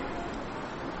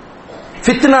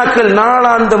 ஃபித்னாக்கள்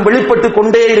நாளாந்தம் வெளிப்பட்டுக்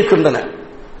கொண்டே இருக்கின்றன.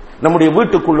 நம்முடைய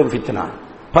வீட்டுக்குள்ளும் ஃபித்னா,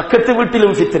 பக்கத்து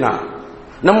வீட்டிலும் ஃபித்னா,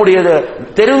 நம்முடைய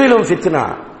தெருவிலும் ஃபித்னா,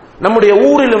 நம்முடைய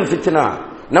ஊரிலும் ஃபித்னா,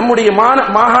 நம்முடைய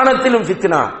மாகாணத்திலும்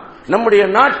ஃபித்னா, நம்முடைய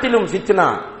நாட்டிலும் ஃபித்னா.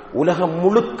 உலகம்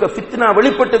முழுக்க ஃபித்னா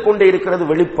வெளிப்பட்டுக் கொண்டே இருக்கிறது,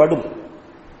 வெளிப்படும்.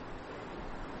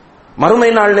 மறுமை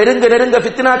நாள் நெருங்க நெருங்க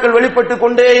ஃபித்னாக்கள் வெளிப்பட்டுக்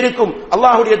கொண்டே இருக்கும்.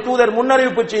 அல்லாஹ்வுடைய தூதர்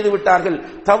முன்னறிவிப்பு செய்து விட்டார்கள்,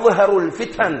 தவ்ஹருல்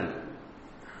ஃபித்ன்,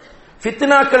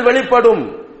 ஃபித்னாக்கள் வெளிப்படும்.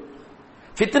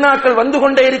 ஃபித்னாக்கள் வந்து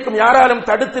கொண்டே இருக்கும், யாராலும்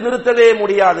தடுத்து நிறுத்தவே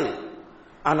முடியாது.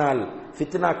 ஆனால்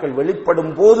ஃபித்னாக்கள்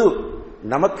வெளிப்படும் போது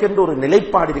நமக்கென்று ஒரு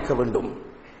நிலைப்பாடு இருக்க வேண்டும்.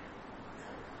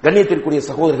 கண்ணியத்திற்குரிய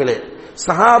சகோதரர்களே,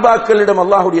 சஹாபாக்களிடம்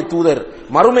அல்லாஹ்வுடைய தூதர்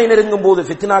மறுமை நெருங்கும் போது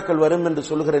ஃபித்னாக்கள் வரும் என்று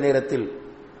சொல்லுகிற நேரத்தில்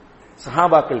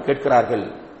சஹாபாக்கள் கேட்கிறார்கள்,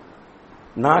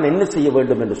 நான் என்ன செய்ய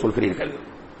வேண்டும் என்று சொல்கிறீர்கள்?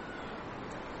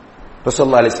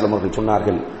 ரசூலுல்லாஹி அலைஹி வஸல்லம் அவர்கள்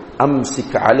சொன்னார்கள்,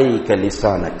 அம்சிக் அலைக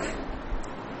லிசானக்,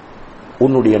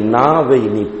 உன்னுடைய நாவை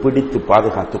நீ பிடித்து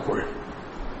பாதுகாத்துக் கொள்.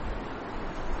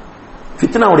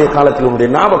 ஃபித்னாவுடைய காலத்தில் உன்னுடைய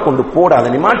நாவை கொண்டு போடாத,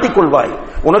 நீ மாட்டிக்கொள்வாய்.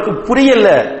 உனக்கு புரியல,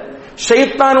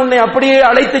 ஷைத்தான் உன்னை அப்படியே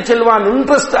அழைத்து செல்வான்.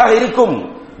 இன்ட்ரெஸ்டாக இருக்கும்,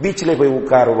 பீச்சிலே போய்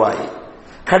உட்காருவாய்,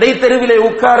 கடை தெருவிலே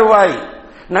உட்காருவாய்,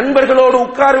 நண்பர்களோடு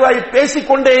உட்காருவாய்,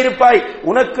 பேசிக்கொண்டே இருப்பாய்.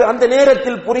 உனக்கு அந்த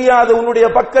நேரத்தில் புரியாது, உன்னுடைய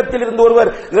பக்கத்தில் இருந்து ஒருவர்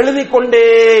எழுதிக் கொண்டே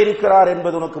இருக்கிறார்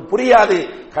என்பது உனக்கு புரியாது.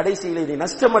 கடைசியிலே நீ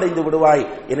நஷ்டமடைந்து விடுவாய்.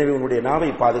 எனவே உன்னுடைய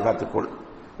நாவை பாதுகாத்துக்கொள்.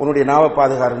 உன்னுடைய நாவை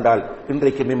பாதுகார் என்றால்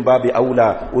இன்றைக்கு மிம்பாபி அவுலா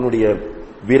உன்னுடைய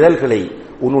விரல்களை,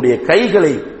 உன்னுடைய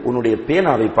கைகளை, உன்னுடைய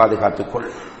பேனாவை பாதுகாத்துக்கொள்.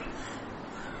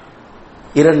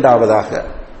 இரண்டாவதாக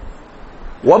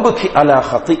வபகி அலா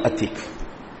ஹதீஅத்திக்,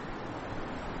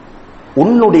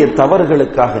 உன்னுடைய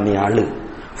தவறுகளுக்காக நீ அழு.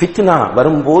 ஃபித்னா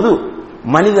வரும்போது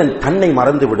மனிதன் தன்னை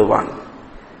மறந்து விடுவான்.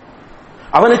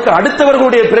 அவனுக்கு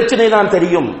அடுத்தவர்களுடைய பிரச்சனை தான்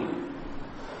தெரியும்,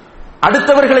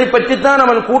 அடுத்தவர்களை பற்றித்தான்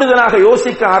அவன் கூடுதலாக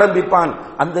யோசிக்க ஆரம்பிப்பான்.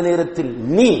 அந்த நேரத்தில்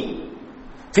நீ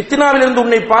ஃபித்னாவிலிருந்து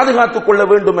உன்னை பாதுகாத்துக் கொள்ள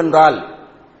வேண்டும் என்றால்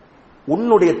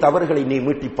உன்னுடைய தவறுகளை நீ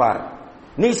மீட்டிப்பார்.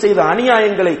 நீ செய்த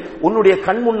அநியாயங்களை உன்னுடைய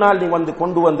கண் முன்னால் நீ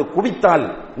கொண்டு வந்து குவித்தால்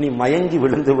நீ மயங்கி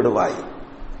விழுந்து விடுவாய்.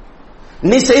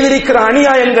 நீ செய்திருக்கிற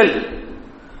அநியாயங்கள்,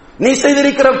 நீ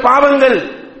செய்திருக்கிற பாவங்கள்,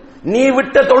 நீ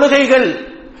விட்ட தொழுகைகள்,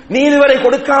 நீ இதுவரை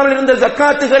கொடுக்காமல் இருந்த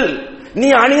ஜக்காத்துகள், நீ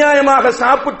அநியாயமாக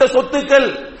சாப்பிட்ட சொத்துக்கள்,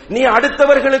 நீ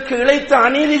அடுத்தவர்களுக்கு இழைத்த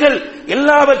அநீதிகள்,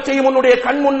 எல்லாவற்றையும் உன்னுடைய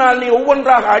கண் முன்னால் நீ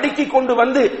ஒவ்வொன்றாக அடுக்கிக் கொண்டு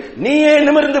வந்து நீயே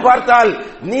நிமிர்ந்து பார்த்தால்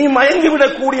நீ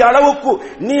மயங்கிவிடக்கூடிய அளவுக்கு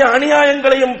நீ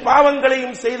அநியாயங்களையும்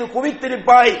பாவங்களையும் செய்து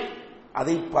குவித்திருப்பாய்.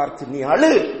 அதை பார்த்து நீ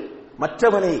அழு,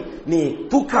 மற்றவனை நீ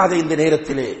தூக்காத. இந்த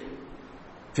நேரத்திலே,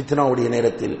 ஃபித்னாவுடைய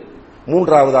நேரத்தில்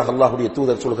மூன்றாவதாக அல்லாஹ்வுடைய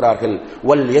தூதர் சொல்கிறார்கள்,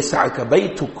 வல் யஸ்அக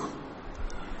பைத்துக்,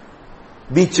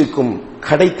 பீச்சுக்கும்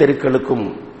கடை தெருக்களுக்கும்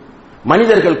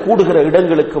மனிதர்கள் கூடுகிற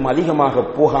இடங்களுக்கும் அதிகமாக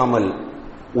போகாமல்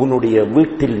உன்னுடைய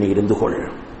வீட்டில் நீ இருந்து கொள்.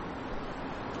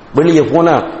 வெளியே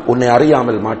போனா உன்னை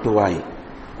அறியாமல் மாட்டுவாய்.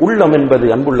 உள்ளம் என்பது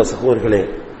அன்புள்ள சகோதரர்களே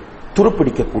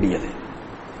துருப்பிடிக்கக்கூடியது.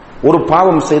 ஒரு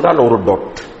பாவம் செய்தால் ஒரு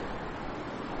டாட்,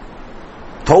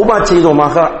 தௌபா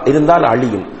செய்தோமாக இருந்தால்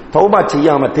அழியும். தௌபா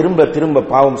செய்யாம திரும்ப திரும்ப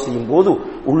பாவம் செய்யும் போது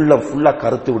உள்ளம் ஃபுல்லா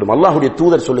கருத்து விடும். அல்லாஹ்வுடைய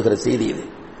தூதர் சொல்லுகிற செய்தி இது.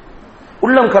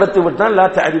 உள்ளம் கருத்து விட்டால் லா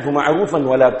தஅரிஃபு மஅரூஃபன்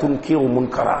வலா துன்கிரு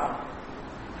முன்கரா,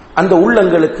 அந்த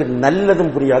உள்ளங்களுக்கு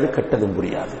நல்லதும் புரியாது கெட்டதும்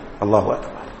புரியாது. அல்லாஹு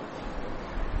அக்பர்.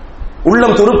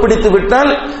 உள்ளம் துருப்பிடித்து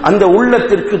விட்டால் அந்த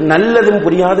உள்ளத்திற்கு நல்லதும்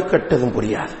புரியாது கெட்டதும்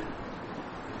புரியாது.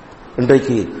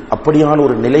 இன்றைக்கு அப்படியான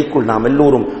ஒரு நிலைக்குள் நாம்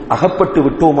எல்லோரும் அகப்பட்டு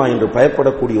விட்டோமா என்று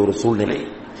பயப்படக்கூடிய ஒரு சூழ்நிலை.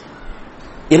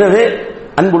 எனவே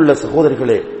அன்புள்ள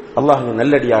சகோதரர்களே, அல்லாஹ்வின்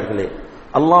நல்லடியார்களே,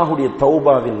 அல்லாஹ்வுடைய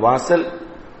தௌபாவின் வாசல்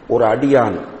ஒரு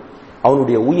அடியான்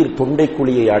அவனுடைய உயிர்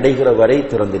தொண்டைக்குழியை அடைகிற வரை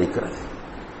திறந்திருக்கிறது.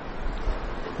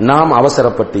 நாம்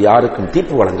அவசரப்பட்டு யாருக்கும்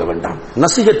தீர்ப்பு வழங்க வேண்டாம்,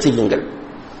 நசிகத் செய்யுங்கள்.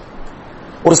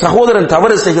 ஒரு சகோதரன்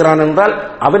தவறு செய்கிறான் என்றால்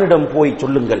அவனிடம் போய்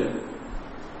சொல்லுங்கள்,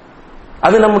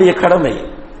 அது நம்முடைய கடமை.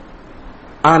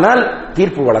 ஆனால்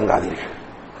தீர்ப்பு வழங்காதீர்கள்.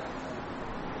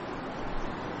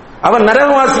 அவன்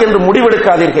நரகவாசி என்று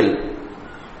முடிவெடுக்காதீர்கள்.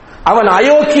 அவன்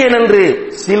அயோக்கியன் என்று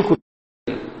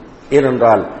சீல்குத்தீர்கள்.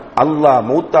 ஏனென்றால் அல்லாஹ்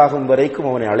மௌத்தாகும் வரைக்கும்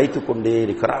அவனை அழைத்துக் கொண்டே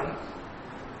இருக்கிறான்.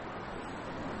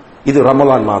 இது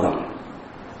ரமலான் மாதம்.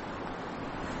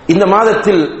 இந்த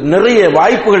மாதத்தில் நிறைய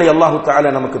வாய்ப்புகளை அல்லாஹு தஆலா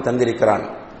நமக்கு தந்திருக்கிறான்.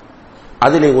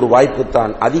 அதிலே ஒரு வாய்ப்பு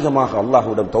தான் அதிகமாக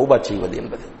அல்லாஹ்விடம் தௌபா செய்வது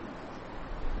என்பது.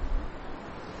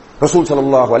 ரசூல்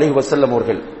ஸல்லல்லாஹு அலைஹி வஸல்லம்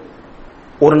அவர்கள்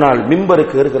ஒரு நாள்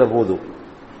மிம்பருக்கு ஏறுகிற போது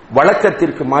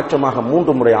வழக்கத்திற்கு மாற்றமாக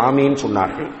 3 முறை ஆமீன்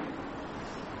சொன்னார்கள்.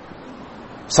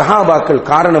 சஹாபாக்கள்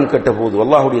காரணம் கேட்டபோது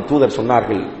அல்லாஹ்வுடைய தூதர்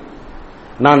சொன்னார்கள்,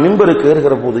 நான் மிம்பருக்கு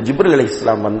ஏறுகிற போது ஜிப்ரீல்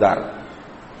அலைஹிஸ்ஸலாம் வந்தார்.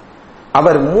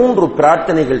 அவர் 3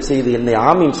 பிரார்த்தனைகள் செய்து என்னை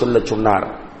ஆமீன் சொல்ல சொன்னார்.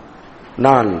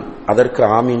 நான் அதற்கு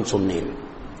ஆமீன் சொன்னேன்.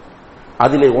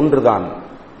 அதிலே ஒன்றுதான்,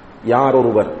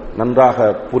 யாரொருவர் நன்றாக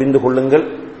புரிந்து கொள்ளுங்கள்,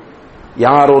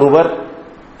 யாரொருவர்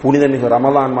புனிதமிகு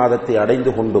ரமலான் மாதத்தை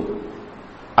அடைந்து கொண்டும்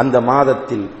அந்த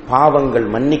மாதத்தில் பாவங்கள்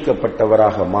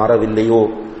மன்னிக்கப்பட்டவராக மாறவில்லையோ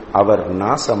அவர்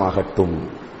நாசமாகட்டும்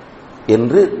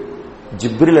என்று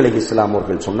ஜிப்ரீல் அலைஹிஸ்ஸலாம்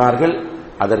அவர்கள் சொன்னார்கள்.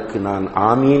 அதற்கு நான்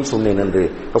ஆமீன் சொன்னேன் என்று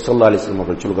ரசூலுல்லாஹி அலைஹி வஸல்லம்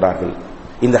அவர்கள் சொல்கிறார்கள்.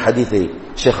 இந்த ஹதீஸை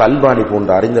ஷேக் அல்பானி போன்ற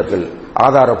அறிஞர்கள்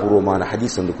ஆதாரபூர்வமான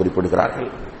ஹதீஸ் என்று குறிப்பிடுகிறார்கள்.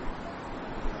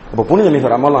 அப்ப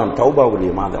புனிதமிகு ரமலான்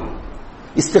தௌபாவுடைய மாதம்,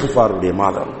 இஸ்திக்ஃபாருடைய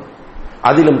மாதம்.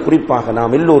 அதிலும் குறிப்பாக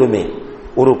நாம் எல்லோருமே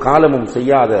ஒரு காலமும்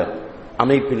செய்யாத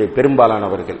அமைப்பிலே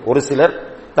பெரும்பாலானவர்கள், ஒரு சிலர்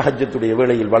தஹஜ்ஜுடைய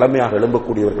வேளையில் வளமையாக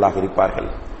எழும்பக்கூடியவர்களாக இருப்பார்கள்.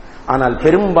 ஆனால்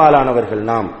பெரும்பாலானவர்கள்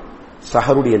நாம்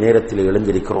சஹருடைய நேரத்தில்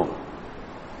எழுந்திருக்கிறோம்,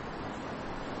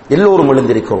 எல்லோரும்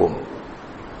எழுந்திருக்கிறோம்.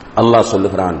 அல்லாஹ்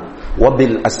சொல்லுகிறான்,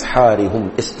 வபில் அஸ்ஹாரிஹும்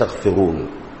இஸ்தக்ஃபிரூன்,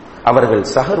 அவர்கள்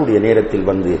சஹருடைய நேரத்தில்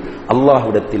வந்து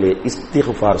அல்லாஹ்விடத்திலே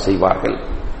இஸ்திக்ஃபார் செய்வார்கள்.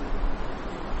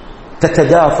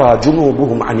 ததஜாஃபா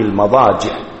ஜுனூபுஹும் அனில்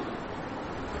மவாஜி,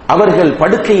 அவர்கள்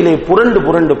படுக்கையிலே புரண்டு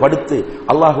புரண்டு படுத்து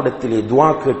அல்லாஹ்விடத்திலே துஆ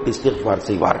கேட்டு இஸ்திக்ஃபார்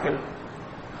செய்வார்கள்.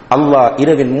 அல்லாஹ்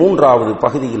இரவின் 3வது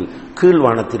பகுதியில்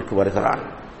கீழ்வானத்திற்கு வருகிறான்.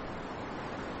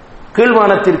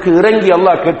 கீழ்வானத்திற்கு இறங்கி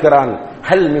அல்லாஹ் கேட்கிறான்,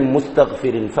 ஹல் மின்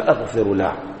முஸ்தக்ஃபிரின் ஃபஅக்ஃபிரு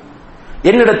லஹ்,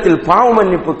 என்னிடத்தில் பாவ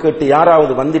மன்னிப்பு கேட்டு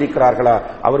யாராவது வந்திருக்கிறார்களா,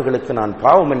 அவர்களுக்கு நான்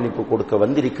பாவ மன்னிப்பு கொடுக்க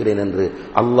வந்திருக்கிறேன் என்று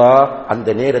அல்லாஹ் அந்த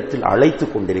நேரத்தில்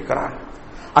அழைத்துக் கொண்டிருக்கிறான்.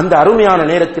 அந்த அருமையான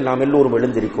நேரத்தில் நாம் எல்லோரும்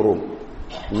எழுந்திருக்கிறோம்.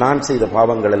 நான் செய்த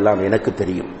பாவங்கள் எல்லாம் எனக்கு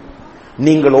தெரியும்,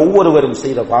 நீங்கள் ஒவ்வொருவரும்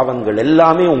செய்த பாவங்கள்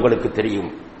எல்லாமே உங்களுக்கு தெரியும்.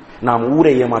 நாம்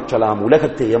ஊரை ஏமாற்றலாம்,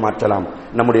 உலகத்தை ஏமாற்றலாம்,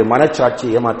 நம்முடைய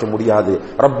மனச்சாட்சியை ஏமாற்ற முடியாது.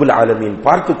 ரப்புல் ஆலமீன்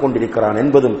பார்த்துக் கொண்டிருக்கிறான்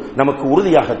என்பதும் நமக்கு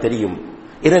உறுதியாக தெரியும்.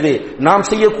 எனவே நாம்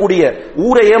செய்யக்கூடிய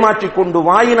ஊரை ஏமாற்றிக் கொண்டு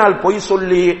வாயினால் பொய்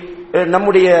சொல்லி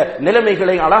நம்முடைய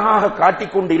நிலைமைகளை அழகாக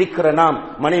காட்டிக்கொண்டு இருக்கிற நாம்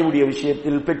மனைவியுடைய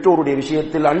விஷயத்தில், பெற்றோருடைய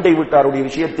விஷயத்தில், அண்டை வீட்டாருடைய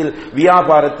விஷயத்தில்,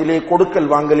 வியாபாரத்திலே, கொடுக்கல்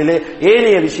வாங்கலிலே,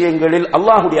 ஏனைய விஷயங்களில்,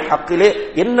 அல்லாஹுடைய ஹக்கிலே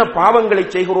என்ன பாவங்களை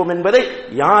செய்கிறோம் என்பதை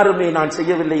யாருமே நான்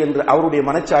செய்யவில்லை என்று அவருடைய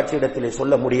மனச்சாட்சியிடத்திலே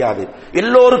சொல்ல முடியாது.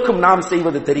 எல்லோருக்கும் நாம்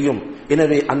செய்வது தெரியும்.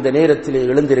 எனவே அந்த நேரத்திலே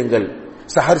எழுந்திருங்கள்.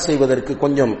 சஹர் செய்வதற்கு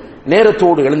கொஞ்சம்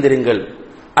நேரத்தோடு எழுந்திருங்கள்.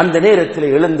 அந்த நேரத்திலே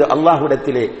எழுந்து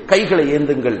அல்லாஹ்விடத்திலே கைகளை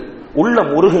ஏந்துங்கள், உள்ளம்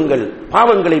உருகுங்கள்,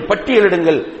 பாவங்களை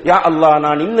பட்டியலிடுங்கள். யா அல்லாஹ்,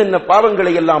 நான் இன்னென்ன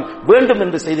பாவங்களை எல்லாம் வேண்டும்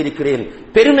என்று செய்திருக்கிறேன்,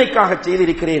 பெருமைக்காக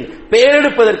செய்திருக்கிறேன்,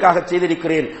 பேரெடுப்பதற்காக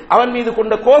செய்திருக்கிறேன், அவன் மீது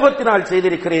கொண்ட கோபத்தினால்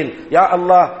செய்திருக்கிறேன். யா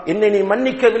அல்லாஹ், என்னை நீ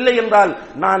மன்னிக்கவில்லை என்றால்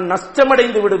நான்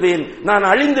நஷ்டமடைந்து விடுவேன், நான்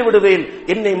அழிந்து விடுவேன்.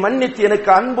 என்னை மன்னித்து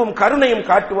எனக்கு அன்பும் கருணையும்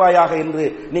காட்டுவாயாக என்று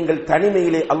நீங்கள்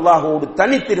தனிமையிலே அல்லாஹோடு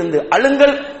தனித்திருந்து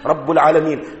அழுங்கள். ரப்புல்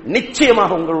ஆலமீன்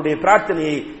நிச்சயமாக உங்களுடைய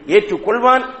பிரார்த்தனையை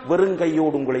ஏற்றுக்கொள்வான்.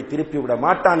 வெறுங்கையோடு உங்களை திருப்பிவிட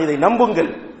மாட்டான். இதை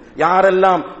நம்புங்கள்.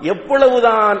 யாரெல்லாம்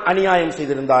எவ்வளவுதான் அநியாயம்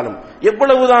செய்திருந்தாலும்,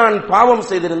 எவ்வளவுதான் பாவம்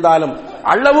செய்திருந்தாலும்,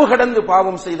 அளவு கடந்து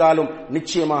பாவம் செய்தாலும்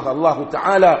நிச்சயமாக அல்லாஹு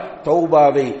தஆலா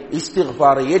தௌபாவை,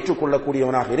 இஸ்திக்ஃபாரை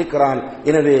ஏற்றுக்கொள்ளக்கூடியவனாக இருக்கிறான்.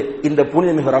 எனவே இந்த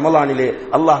புனிதமிகு ரமலானிலே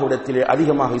அல்லாஹ்விடத்திலே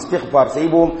அதிகமாக இஸ்திக்ஃபார்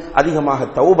செய்வோம், அதிகமாக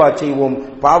தௌபா செய்வோம்.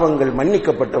 பாவங்கள்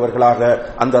மன்னிக்கப்பட்டவர்களாக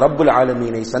அந்த ரப்புல்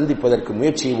ஆலமீனை சந்திப்பதற்கு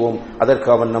முயற்சி செய்வோம். அதற்கு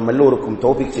அவன் நம் எல்லோருக்கும்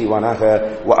தௌஃபீக் செய்வானாக.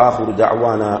 வ ஆகிரு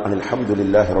தஅவானா அனில்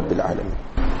ஹம்துலில்லாஹி ரப்பில் ஆலமீன்.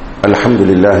 الحمد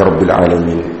لله رب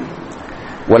العالمين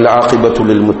والعاقبة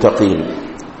للمتقين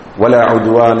ولا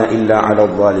عدوان إلا على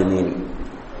الظالمين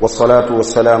والصلاة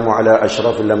والسلام على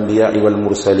أشرف الأنبياء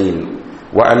والمرسلين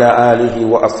وعلى آله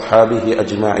وأصحابه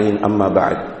أجمعين أما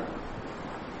بعد.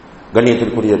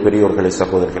 கண்ணியத்திற்குரிய பெரியோர்களே,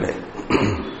 சகோதரர்களே,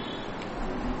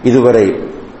 இதுவரை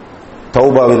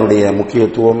தௌபாவினுடைய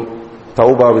முக்கியத்துவம்,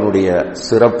 தௌபாவினுடைய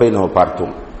சிறப்பை நாம்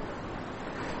பார்த்தோம்.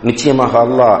 நிச்சயமாக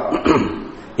அல்லாஹ்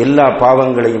எல்லா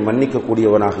பாவங்களையும்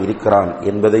மன்னிக்கக்கூடியவனாக இருக்கிறான்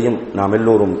என்பதையும் நாம்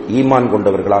எல்லோரும் ஈமான்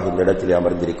கொண்டவர்களாக இந்த இடத்திலே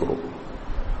அமர்ந்திருக்கிறோம்.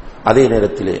 அதே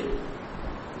நேரத்திலே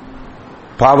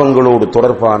பாவங்களோடு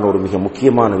தொடர்பான ஒரு மிக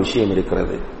முக்கியமான விஷயம்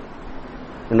இருக்கிறது.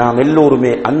 நாம்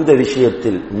எல்லோருமே அந்த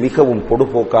விஷயத்தில் மிகவும்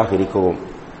பொடுபோக்காக இருக்கிறோம்.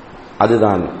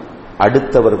 அதுதான்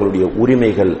அடுத்தவர்களுடைய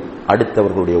உரிமைகள்,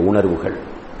 அடுத்தவர்களுடைய உணர்வுகள்.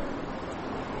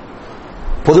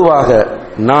 பொதுவாக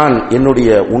நான் என்னுடைய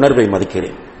உணர்வை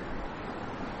மதிக்கிறேன்.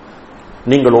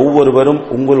 நீங்கள் ஒவ்வொருவரும்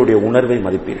உங்களுடைய உணர்வை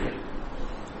மதிப்பீர்கள்.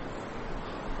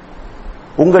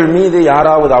 உங்கள் மீது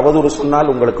யாராவது அவதூறு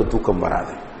சொன்னால் உங்களுக்கு தூக்கம்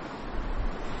வராது.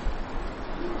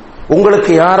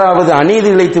 உங்களுக்கு யாராவது அநீதி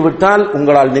இழைத்து விட்டால்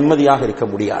உங்களால் நிம்மதியாக இருக்க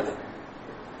முடியாது.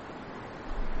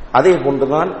 அதே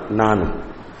போன்றுதான் நானும்,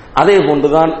 அதே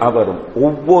போன்றுதான் அவரும்.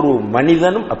 ஒவ்வொரு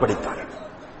மனிதனும் அப்படித்தான்.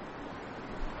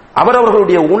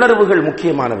 அவரவர்களுடைய உணர்வுகள்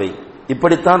முக்கியமானவை.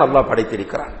 இப்படித்தான் அல்லாஹ்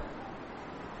படைத்திருக்கிறான்.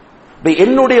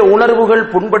 என்னுடைய உணர்வுகள்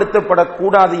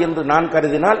புண்படுத்தப்படக்கூடாது என்று நான்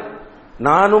கருதினால்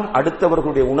நானும்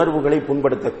அடுத்தவர்களுடைய உணர்வுகளை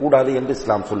புண்படுத்தக்கூடாது என்று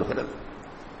இஸ்லாம் சொல்லுகிறது.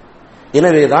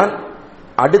 எனவேதான்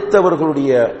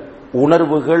அடுத்தவர்களுடைய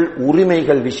உணர்வுகள்,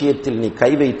 உரிமைகள் விஷயத்தில் நீ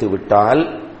கை வைத்து விட்டால்,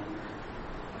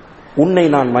 உன்னை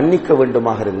நான் மன்னிக்க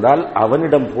வேண்டுமாக இருந்தால்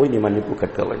அவனிடம் போய் நீ மன்னிப்பு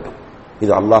கேட்க வேண்டும்.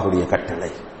 இது அல்லாஹ்வுடைய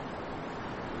கட்டளை.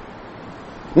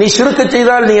 நீ ஷிர்க்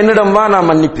செய்தால் நீ என்னிடம் வா, நான்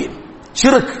மன்னிப்பேன்.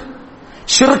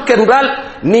 ஷிர்க் என்றால்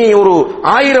நீ ஒரு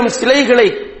 1000 சிலைகளை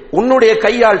உன்னுடைய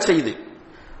கையால் செய்து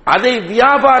அதை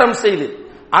வியாபாரம் செய்து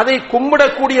அதை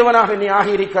கும்பிடக்கூடியவனாக நீ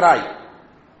ஆகியிருக்கிறாய்.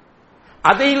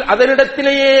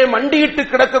 அதனிடத்திலேயே மண்டியிட்டு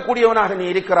கிடக்கக்கூடியவனாக நீ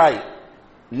இருக்கிறாய்.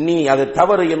 நீ அது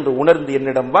தவறு என்று உணர்ந்து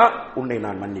என்னிடம் வா, உன்னை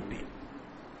நான் மன்னிப்பேன்.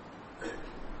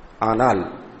 ஆனால்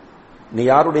நீ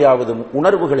யாருடையாவது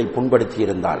உணர்வுகளை புண்படுத்தி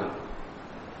இருந்தால்,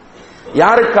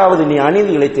 யாருக்காவது நீ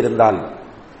அநீதி இழைத்திருந்தால்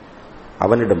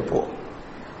அவனிடம் போ.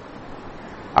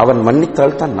 அவன்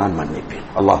மன்னித்தால் தான் நான் மன்னிப்பேன்.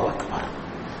 அல்லாஹ் அக்பர்.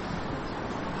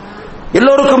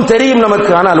 எல்லோருக்கும் தெரியும்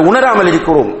நமக்கு, ஆனால் உணராமல்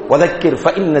இருக்கிறோம். வதக்கிர்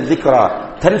ஃபஇன்ன ذிக்ரா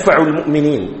தன்ஃபஉல்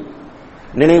முஃமினீன்.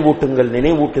 நினைவூட்டுங்கள்,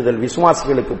 நினைவூட்டுதல்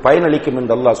விசுவாசிகளுக்கு பயனளிக்கும்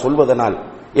என்று அல்லாஹ் சொல்வதனால்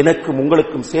எனக்கும்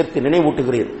உங்களுக்கும் சேர்த்து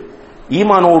நினைவூட்டுகிறேன்.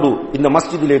 ஈமானோடு இந்த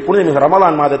மஸ்ஜிதிலே புனிதமிகு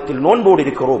ரமலான் மாதத்தில் நோன்போடு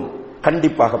இருக்கிறோம்.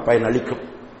 கண்டிப்பாக பயனளிக்கும்.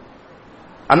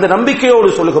 அந்த நம்பிக்கையோடு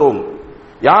சொல்கிறோம்.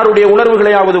 யாருடைய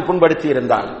உணர்வுகளையாவது புண்படுத்தி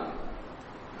இருந்தால்,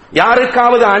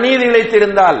 யாருக்காவது அநீதி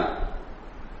இழைத்திருந்தால்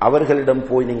அவர்களிடம்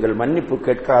போய் நீங்கள் மன்னிப்பு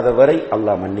கேட்காத வரை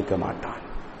அல்லாஹ் மன்னிக்க மாட்டான்.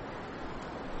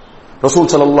 ரசூல்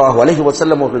ஸல்லல்லாஹு அலைஹி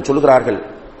வஸல்லம் அவர்கள் சொல்கிறார்கள்,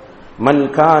 மன்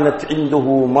கானத்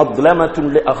இன்துஹு மத்லமத்துன்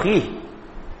லிஅഖீஹி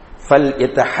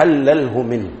ஃபல்யதஹல்லல்ஹு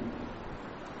மின்.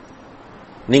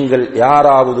 நீங்கள்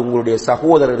யாராவது உங்களுடைய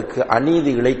சகோதரருக்கு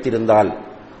அநீதி இழைத்திருந்தால்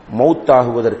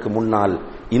மௌத்தாகுவதற்கு முன்னால்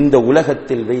இந்த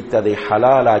உலகத்தில் வைத்து அதை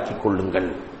ஹலாலாக்கிக் கொள்ளுங்கள்.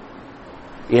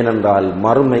 ஏனென்றால்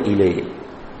மறுமையிலே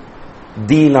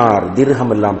தீனார்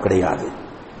திர்ஹம் எல்லாம் கிடையாது,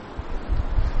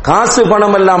 காசு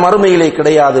பணம் எல்லாம் மறுமையிலே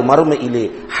கிடையாது. மறுமையிலே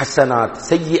ஹசனாத்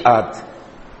சய்யிஆத்,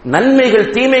 நன்மைகள்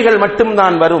தீமைகள்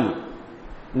மட்டும்தான் வரும்.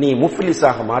 நீ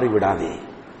முஃப்லிஸாக மாறிவிடாதே.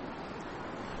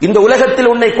 இந்த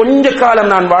உலகத்தில் உன்னை கொஞ்ச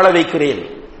காலம் நான் வாழ வைக்கிறேன்,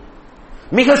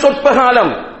 மிக சொற்ப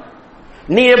காலம்.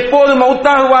 நீ எப்போது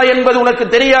மௌத்தாகுவாய் என்பது உனக்கு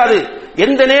தெரியாது.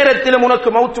 எந்த நேரத்திலும் உனக்கு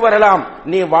மௌத் வரலாம்.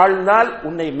 நீ வாழ்ந்தால்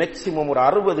உன்னை மேக்சிமம் ஒரு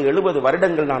 60-70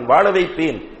 வருடங்கள் நான் வாழ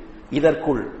வைப்பேன்.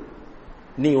 இதற்குள்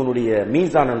நீ உன்னுடைய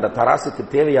மீசான் என்ற தராசுக்கு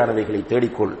தேவையானவைகளை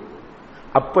தேடிக்கொள்.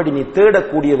 அப்படி நீ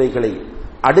தேடக்கூடியவைகளை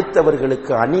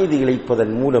அடுத்தவர்களுக்கு அநீதி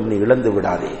இழைப்பதன் மூலம் நீ இழந்து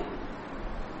விடாதே.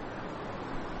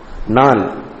 நான்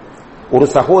ஒரு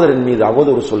சகோதரன் மீது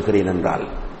அவதூறு சொல்கிறேன் என்றால்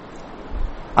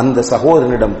அந்த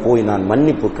சகோதரனிடம் போய் நான்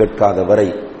மன்னிப்பு கேட்காத வரை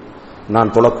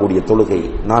நான் தொழக்கூடிய தொழுகை,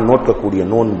 நான் நோக்கக்கூடிய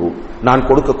நோன்பு, நான்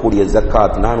கொடுக்கக்கூடிய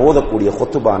ஜக்காத், நான் ஓதக்கூடிய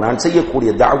ஹுத்பா, நான்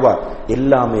செய்யக்கூடிய தஅவா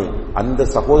எல்லாமே அந்த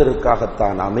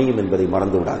சகோதரருக்காகத்தான் அமையும் என்பதை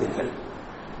மறந்து விடாதீர்கள்.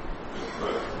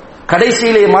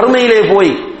 கடைசியிலே மறுமையிலே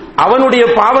போய் அவனுடைய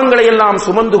பாவங்களை எல்லாம்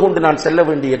சுமந்து கொண்டு நான் செல்ல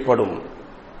வேண்டி ஏற்படும்.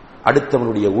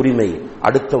 அடுத்தவனுடைய உரிமை,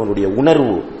 அடுத்தவனுடைய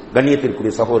உணர்வு.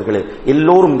 கண்ணியத்திற்குரிய சகோதரர்களே,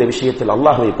 எல்லோரும் இந்த விஷயத்தில்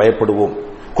அல்லாஹ்வை பயப்படுவோம்.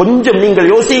 கொஞ்சம் நீங்கள்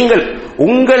யோசியுங்கள்.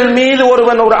 உங்கள் மீது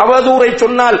ஒருவன் ஒரு அவதூறை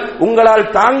சொன்னால் உங்களால்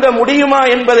தாங்க முடியுமா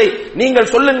என்பதை நீங்கள்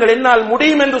சொல்லுங்கள். என்னால்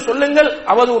முடியும் என்று சொல்லுங்கள்,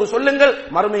 அவதூறு சொல்லுங்கள்,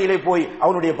 மறுமையிலே போய்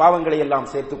அவனுடைய பாவங்களை எல்லாம்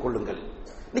சேர்த்துக் கொள்ளுங்கள்.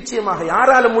 நிச்சயமாக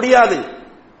யாராலும் முடியாது.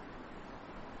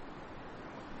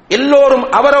 எல்லோரும்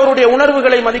அவரவருடைய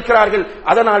உணர்வுகளை மதிக்கிறார்கள்.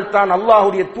 அதனால் தான்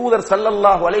அல்லாஹ்வுடைய தூதர்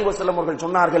ஸல்லல்லாஹு அலைஹி வஸல்லம் அவர்கள்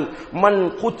சொன்னார்கள், மன்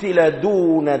குதில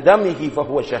தூன தமிஹி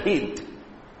ஃபஹுவ ஷஹீத்.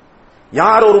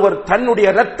 யார் ஒருவர் தன்னுடைய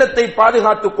இரத்தத்தை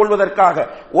பாதுகாத்துக் கொள்வதற்காக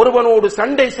ஒருவனோடு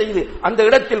சண்டை செய்து அந்த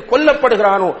இடத்தில்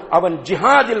கொல்லப்படுகிறானோ அவன்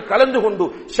ஜிஹாதில் கலந்து கொண்டு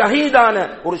ஷஹீதான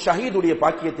ஒரு ஷஹீதுடைய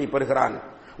பாக்கியத்தை பெறுகிறான்.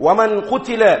 வமன்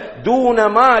குதில தூன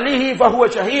மாலிஹி ஃபஹுவ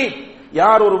ஷஹீத்.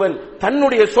 யார் ஒருவன்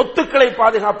தன்னுடைய சொத்துக்களை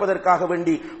பாதுகாப்பதற்காக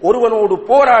வேண்டி ஒருவனோடு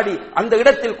போராடி அந்த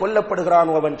இடத்தில்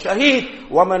கொல்லப்படுகிறானோ அவன் ஷஹீத்.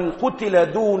 வமன் குதில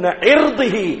தூன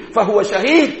இர்திஹி ஃபஹுவ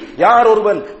ஷஹீத். யார்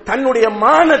ஒருவன் தன்னுடைய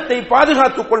மானத்தை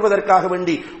பாதுகாத்துக் கொள்வதற்காக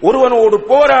வேண்டி ஒருவனோடு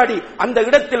போராடி அந்த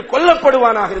இடத்தில்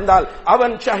கொல்லப்படுவானாக இருந்தால்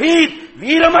அவன் ஷஹீத்,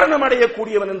 வீரமரணம்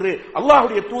அடையக்கூடியவன் என்று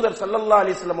அல்லாஹ்வுடைய தூதர் ஸல்லல்லாஹு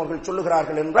அலைஹி வஸல்லம் அவர்கள்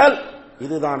சொல்லுகிறார்கள் என்றால்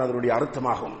இதுதான் அதனுடைய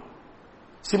அர்த்தமாகும்.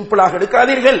 சிம்பிளாக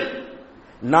எடுக்காதீர்கள்.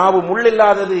 நாவு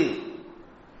முள்ளில்லாதது,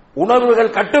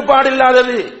 உணர்வுகள் கட்டுப்பாடு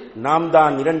இல்லாதது. நாம்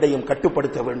தான் இரண்டையும்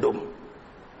கட்டுப்படுத்த வேண்டும்.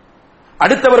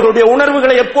 அடுத்தவர்களுடைய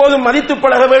உணர்வுகளை எப்போதும் மதித்து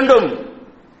பழக வேண்டும்.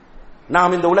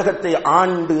 நாம் இந்த உலகத்தை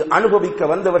ஆண்டு அனுபவிக்க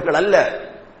வந்தவர்கள் அல்ல.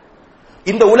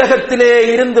 இந்த உலகத்திலே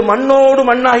இருந்து மண்ணோடு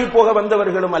மண்ணாகி போக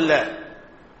வந்தவர்களும் அல்ல.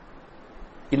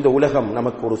 இந்த உலகம்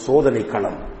நமக்கு ஒரு சோதனை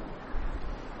களம்.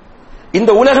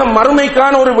 இந்த உலகம்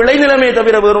மறுமைக்கான ஒரு விளைநிலமே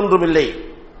தவிர வேறொன்றும் இல்லை.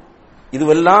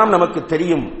 இதுவெல்லாம் நமக்கு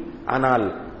தெரியும். ஆனால்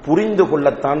புரிந்து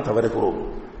கொள்ளத்தான் தவறுகிறோம்.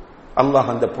 அல்லாஹ்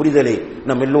அந்த புரிதலை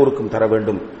நம் எல்லோருக்கும் தர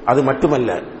வேண்டும். அது மட்டுமல்ல,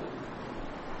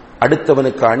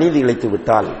 அடுத்தவனுக்கு அநீதி இழைத்து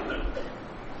விட்டால்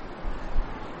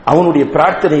அவனுடைய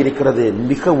பிரார்த்தனை இருக்கிறது,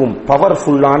 மிகவும்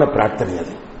பவர்ஃபுல்லான பிரார்த்தனை.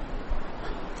 அது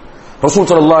ரசூல்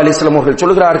ஸல்லல்லாஹு அலைஹி வஸல்லம் அவர்கள்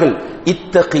சொல்கிறார்கள்,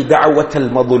 இத்தகி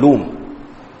தஅவத்தல் மظلوم,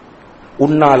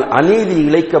 உன்னால் அநீதி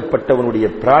இழைக்கப்பட்டவனுடைய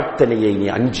பிரார்த்தனையை நீ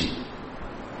அஞ்சி.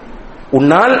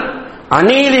 உன்னால்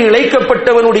அநீதி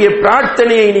இழைக்கப்பட்டவனுடைய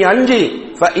பிரார்த்தனையை நீ அஞ்சி.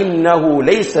 فإنه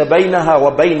ليس بينها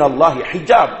وبين الله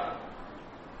حجاب,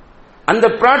 அந்த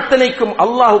பிரார்த்தனைக்கும்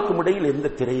அல்லாஹ்வுக்கும் இடையில் எந்த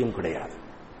திரையும் கிடையாது.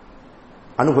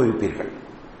 அனுபவிப்பீர்கள்,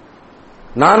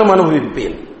 நானும்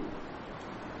அனுபவிப்பேன்.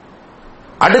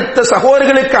 அடுத்த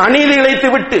சகோதரர்களுக்கு அநீதி இழைத்து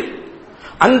விட்டு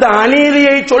அந்த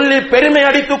அநீதியை சொல்லி பெருமை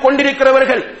அடித்துக்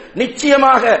கொண்டிருக்கிறவர்கள்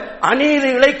நிச்சயமாக அநீதி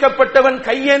இழைக்கப்பட்டவன்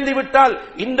கையேந்தி விட்டால்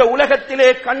இந்த உலகத்திலே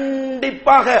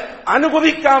கண்டிப்பாக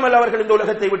அனுபவிக்காமல் அவர்கள் இந்த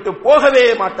உலகத்தை விட்டு போகவே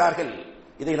மாட்டார்கள்.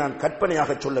 இதை நான் கற்பனையாக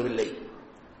சொல்லவில்லை.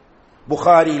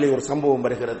 புகாரியிலே ஒரு சம்பவம்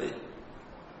வருகிறது.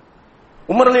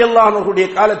 உமர் ரலியல்லாஹு அன்ஹு அவர்களுடைய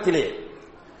காலத்திலே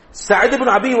சஅத்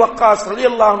இப்னு அபி வக்காஸ்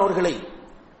ரலியல்லாஹு அன்ஹு அவர்களை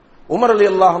உமர்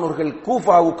ரலியல்லாஹு அன்ஹு அவர்கள்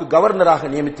கூஃபாவுக்கு கவர்னராக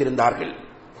நியமித்திருந்தார்கள்.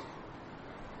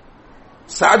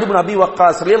 சஅத் இப்னு அபி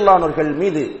வக்காஸ் ரலியல்லாஹு அன்ஹு அவர்கள்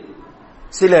மீது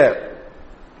சில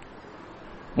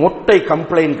மொட்டை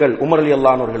கம்ப்ளைண்ட்கள் உமர்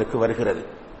ரலியல்லாஹு அன்ஹு அவர்களுக்கு வருகிறது.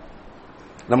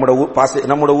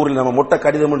 நம்முடைய ஊரில் நம்ம மொட்டை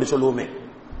கடிதம் என்று சொல்லுவோமே,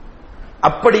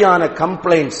 அப்படியான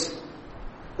கம்ப்ளைண்ட்ஸ்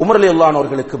உமர் ரலியல்லாஹு அன்ஹு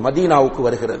அவர்களுக்கு மதீனாவுக்கு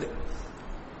வருகிறது.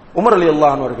 உமர்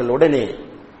ரலியல்லாஹு அன்ஹு அவர்கள் உடனே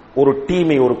ஒரு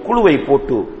டீமை, ஒரு குழுவை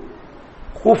போட்டு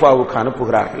கூஃபாவுக்கு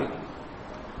அனுப்புகிறார்கள்.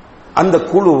 அந்த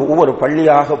குழு ஒவ்வொரு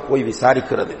பள்ளியாக போய்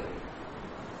விசாரிக்கிறது.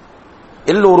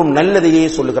 எல்லோரும் நல்லதையே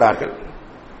சொல்லுகிறார்கள்.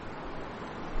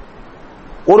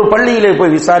 ஒரு பள்ளியிலே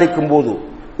போய் விசாரிக்கும் போது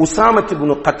உசாமத்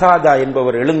இப்னு கதாதா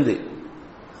என்பவர் எழுந்து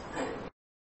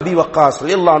அபி வக்காஸ்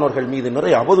ரலியல்லாஹு அன்ஹு அவர்கள் மீது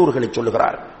நிறைய அவதூறுகளை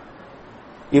சொல்லுகிறார்.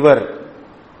 இவர்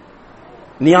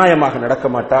நியாயமாக நடக்க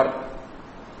மாட்டார்,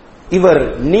 இவர்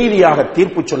நீதியாக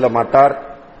தீர்ப்பு சொல்ல மாட்டார்,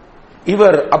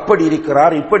 இவர் அப்படி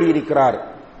இருக்கிறார் இப்படி இருக்கிறார்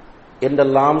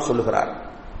என்றெல்லாம் சொல்லுகிறார்.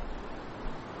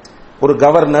 ஒரு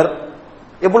கவர்னர்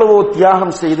எவ்வளவோ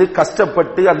தியாகம் செய்து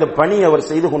கஷ்டப்பட்டு அந்த பணி அவர்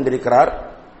செய்து கொண்டிருக்கிறார்.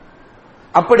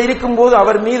 அப்படி இருக்கும்போது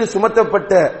அவர் மீது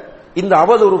சுமத்தப்பட்ட இந்த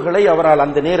அவதூறுகளை அவரால்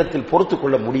அந்த நேரத்தில் பொறுத்துக்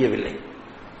கொள்ள முடியவில்லை.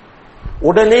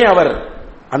 உடனே அவர்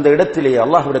அந்த இடத்திலே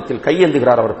அல்லாஹ்விடத்தில்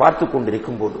கையேந்துகிறார். அவர் பார்த்துக்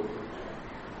கொண்டிருக்கும் போது,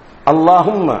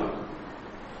 அல்லாஹும்ம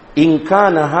இன்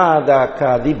கான ஹாதா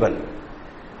காதிபன்,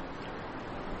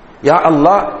 யா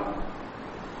அல்லாஹ்,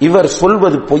 இவர்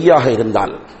சொல்வது பொய்யாக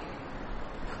இருந்தால்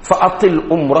ஃபஅத்தில்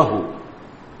உம்ரஹு,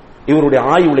 இவருடைய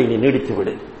ஆயுளை நீ நீடித்து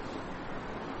விடு.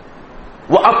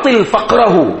 வஅத்தில்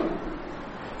ஃபக்ரஹு,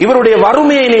 இவருடைய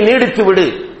வறுமையை நீ நீடித்து விடு.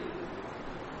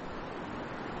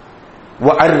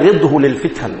 வஅர்ரித்ஹு லில்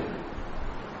ஃபித்ன்,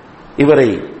 இவரை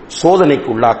சோதனைக்கு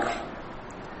உள்ளாக்கு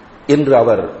என்று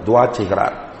அவர் துஆ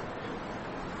செய்கிறார்.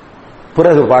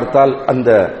 பிறகு பார்த்தால் அந்த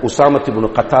உசாமத் இப்னு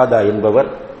கதாதா என்பவர்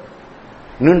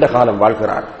நீண்ட காலம்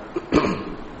வாழ்கிறார்.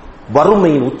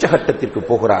 வறுமையின் உச்சகட்டத்திற்கு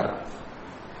போகிறார்.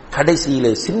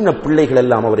 கடைசியிலே சின்ன பிள்ளைகள்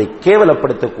எல்லாம் அவரை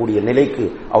கேவலப்படுத்தக்கூடிய நிலைக்கு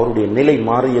அவருடைய நிலை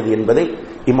மாறியது என்பதை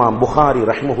இமாம் புகாரி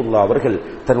ரஹ்மஹுல்லா அவர்கள்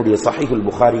தன்னுடைய சஹீஹுல்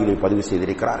புகாரியிலே பதிவு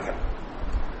செய்திருக்கிறார்கள்.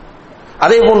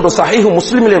 அதே போன்று சஹீஹ்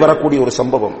முஸ்லிமிலே வரக்கூடிய ஒரு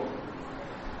சம்பவம்,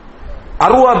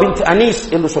 அர்வா பின்த் அனீஸ்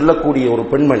என்று சொல்லக்கூடிய ஒரு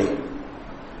பெண்மணி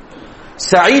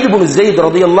சயீத் இப்னு ஸைத்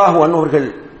ரலியல்லாஹு அன்ஹு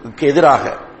அவர்களுக்கு எதிராக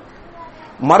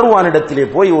மர்வானிடத்திலே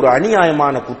போய் ஒரு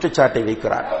அநியாயமான குற்றச்சாட்டை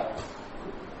வைக்கிறார்.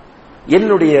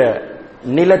 என்னுடைய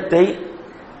நிலத்தை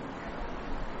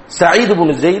சயீத்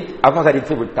இப்னு ஸைத்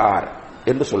அபகரித்து விட்டார்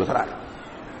என்று சொல்கிறார்.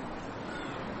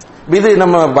 இது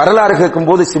நம்ம வரலாறு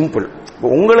கேட்கும்போது சிம்பிள்.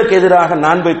 உங்களுக்கு எதிராக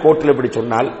நான் போய் கோர்ட்டில் இப்படி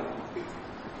சொன்னால்,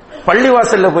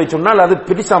 பள்ளிவாசல்ல போய் சொன்னால் அது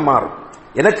பிரிசா மாறும்.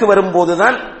 எனக்கு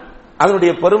வரும்போதுதான்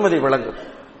அதனுடைய பெருமதி விளங்கும்.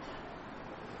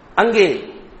 அங்கே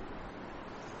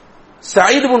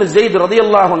சயீத் இப்னு ஸைத்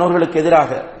ரலியல்லாஹு அன்ஹு அவர்களுக்கு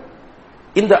எதிராக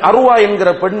இந்த அர்வா என்கிற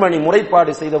பெண்மணி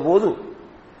முறைப்பாடு செய்த போது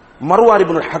மர்வான்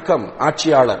இப்னு ஹக்கம்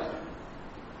ஆட்சியாளர்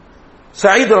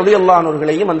சயீத் ரலியல்லாஹு அன்ஹு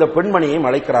அவர்களையும் அந்த பெண்மணியையும்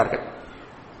அழைக்கிறார்கள்.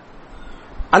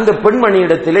 அந்த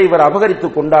பெண்மணியிடத்திலே இவர்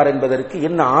அபகரித்துக் கொண்டார் என்பதற்கு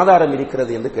என்ன ஆதாரம்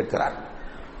இருக்கிறது என்று கேட்கிறார்.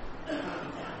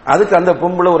 அதுக்கு அந்த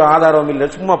பொம்பளை ஒரு ஆதாரம் இல்லை,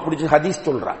 சும்மா பிடிச்சு ஹதீஸ்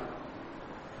சொல்றார்.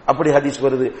 அப்படி ஹதீஸ்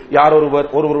வருது, யார்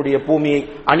ஒருவருடைய பூமியை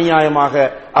அநியாயமாக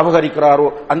அபகரிக்கிறாரோ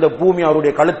அந்த பூமி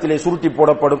அவருடைய கழுத்திலே சுருட்டி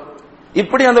போடப்படும்.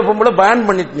 இப்படி அந்த பொம்பளை பயான்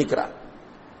பண்ணிட்டு நிற்கிறார்.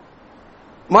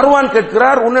 மர்வான்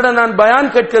கேட்கிறார், உன்னிடம் நான்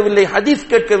பயான் கேட்கவில்லை, ஹதீஸ்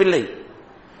கேட்கவில்லை.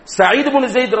 சயீத் இப்னு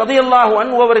ஸைத் ரலியல்லாஹு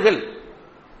அன்ஹு அவர்கள்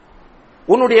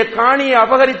உன்னுடைய காணியை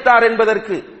அபகரித்தார்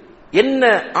என்பதற்கு என்ன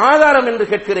ஆதாரம் என்று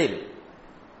கேட்கிறேன்.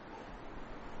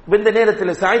 இந்த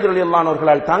நேரத்தில் சயீத் ரலியல்லாஹு அன்ஹு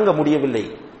அவர்களால் தாங்க முடியவில்லை.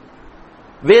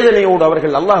 வேதனையோடு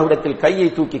அவர்கள் அல்லாஹ்விடத்தில் கையை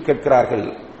தூக்கி கேட்கிறார்கள்,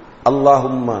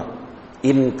 அல்லாஹும்ம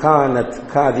இன் கானத்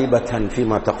காதிபதன்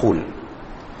ஃபீமா தகூல்,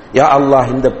 யா அல்லாஹ்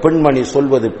இந்த பெண்மணி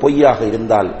சொல்வது பொய்யாக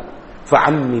இருந்தால்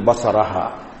ஃபஅம்மி பஸரஹா,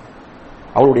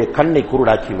 அவளுடைய கண்ணை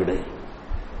குருடாக்கி விடு,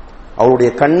 அவளுடைய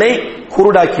கண்ணை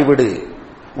குருடாக்கி விடு.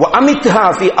 வ அமித்ஹா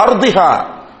ஃபீ அர்திஹா,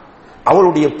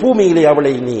 அவளுடைய பூமியிலே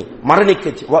அவளை நீ மரணிக்க,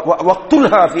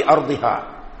 வக்துல்ஹா ஃபீ அர்திஹா,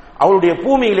 அவளுடைய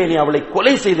பூமியிலே நீ அவளை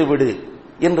கொலை செய்து விடு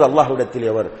என்று அல்லாஹ்விடத்தில்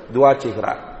அவர் துஆ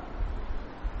செய்கிறார்.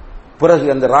 பிறகு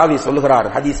அந்த ராவி சொல்லுகிறார்,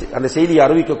 ஹதீஸ் அந்த செய்தியை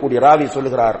அறிவிக்கக்கூடிய ராவி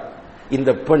சொல்லுகிறார், இந்த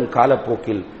பெண்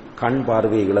காலப்போக்கில் கண்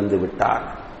பார்வையை இழந்து விட்டார்.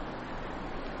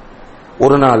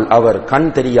 ஒரு நாள் அவர் கண்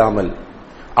தெரியாமல்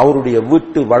அவருடைய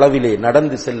வீட்டு வளவிலே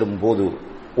நடந்து செல்லும் போது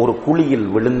ஒரு குழியில்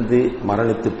விழுந்து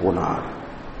மரணித்து போனார்.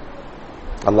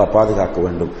 அல்லாஹ் பாதுகாக்க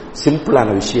வேண்டும். சிம்பிளான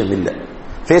விஷயம் இல்லை.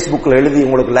 பேஸ்புக்ல எழுதி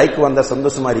உங்களுக்கு லைக் வந்தா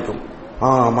சந்தோஷமா இருக்கும்.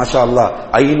 மாஷா அல்லாஹ்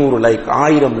 500 லைக்,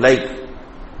 1000 லைக்,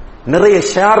 நிறைய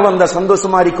ஷேர் வந்தா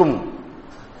சந்தோஷமா இருக்கும்.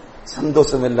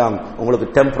 சந்தோஷம் எல்லாம் உங்களுக்கு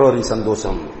டெம்பரரி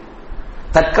சந்தோஷம்,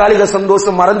 தற்காலிக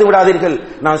சந்தோஷம். மறந்து விடாதீர்கள்,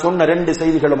 நான் சொன்ன 2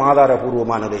 செய்திகளும்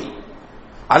ஆதாரபூர்வமானவை.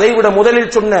 அதைவிட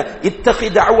முதலில் சொன்ன இத்தகி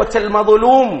தஅவத்தல்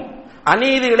மظلوم,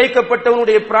 அநீதி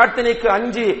இழைக்கப்பட்டவனுடைய பிரார்த்தனைக்கு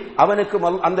அஞ்சி அவனுக்கு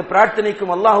அந்த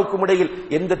பிரார்த்தனைக்கும் அல்லாஹ்வுக்கும் இடையில்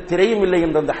எந்த திரையும் இல்லை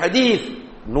என்ற அந்த ஹதீஸ்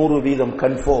 100%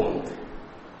 கன்ஃபார்ம்.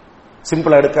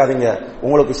 சிம்பிளா எடுக்காதீங்க.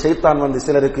 உங்களுக்கு ஷைத்தான் வந்து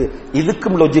சிலருக்கு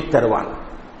இதுக்கும் லாஜிக் தருவான்.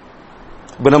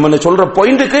 இப்ப நம்ம சொல்ற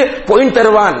பாயிண்ட்க்கு பாயிண்ட்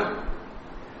தருவான்.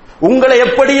 உங்களை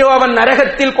எப்படியோ அவன்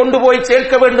நரகத்தில் கொண்டு போய்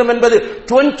சேர்க்க வேண்டும் என்பது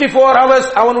 24 hours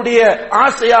அவனுடைய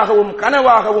ஆசையாகவும்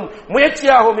கனவாகவும்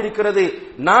முயற்சியாகவும் இருக்கிறது.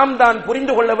 நாம் தான்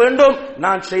புரிந்து கொள்ள வேண்டும்,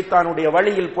 நான் ஷைத்தானுடைய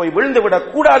வழியில் போய் விழுந்துவிடக்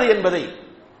கூடாது என்பதை.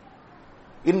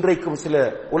 இன்றைக்கும் சில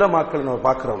உலமாக்கள் நம்ம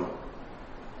பார்க்கிறோம்.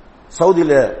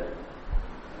 சவுதியில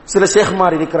சில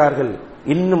ஷேக்மார் இருக்கிறார்கள்,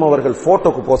 இன்னும் அவர்கள்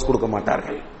போட்டோக்கு போஸ்ட் கொடுக்க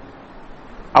மாட்டார்கள்.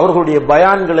 அவர்களுடைய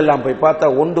பயான்கள் எல்லாம் போய் பார்த்தா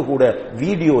ஒன்று கூட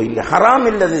வீடியோ இல்லை, ஹராம்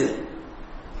இல்லது.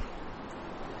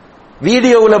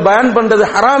 வீடியோவில் பயான் பண்றது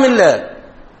ஹராம் இல்ல.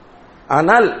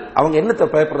 ஆனால் அவங்க என்னத்தை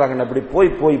பயப்படுறாங்க, அப்படி போய்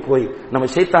போய் போய் நம்ம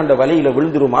ஷைத்தாண்ட வலையில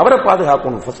விழுந்துரும், அவரை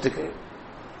பாதுகாக்கணும் ஃபர்ஸ்டுக்கு.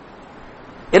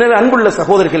 எனவே அன்புள்ள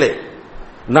சகோதரர்களே,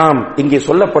 நாம் இங்கே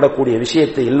சொல்லப்படக்கூடிய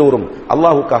விஷயத்தை எல்லோரும்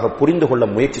அல்லாஹ்வுக்காக புரிந்து கொள்ள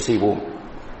முயற்சி செய்வோம்.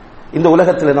 இந்த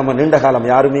உலகத்தில் நம்ம நீண்ட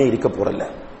காலம் யாருமே இருக்க போறல.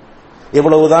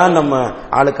 எவ்வளவுதான் நம்ம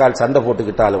ஆளுக்கால் சண்டை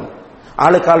போட்டுக்கிட்டாலும்,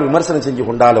 ஆளுக்கால் விமர்சனம் செஞ்சு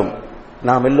கொண்டாலும்,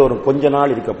 நாம் எல்லோரும் கொஞ்ச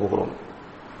நாள் இருக்க போகிறோம்.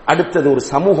 அடுத்தது ஒரு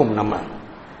சமூகம். நம்ம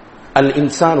அல்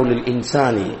இன்சானு லில்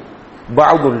இன்சானி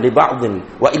பஅதுன் லிபஅதின்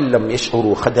வ இல்லம்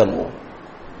யஷ்உரு ஹதமு.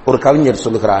 ஒரு கவிஞர்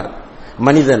சொல்கிறார்,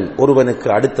 மனிதன் ஒருவனுக்கு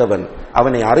அடுத்தவன்,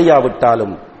 அவனை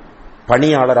அறியாவிட்டாலும்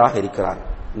பணியாளராக இருக்கிறான்.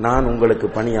 நான் உங்களுக்கு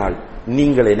பணியாள்,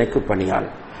 நீங்கள் எனக்கு பணியாள்.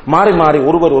 மாறி மாறி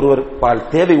ஒருவர் ஒருவர் பால்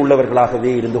தேவை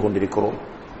உள்ளவர்களாகவே இருந்து கொண்டிருக்கிறோம்.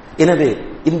 எனவே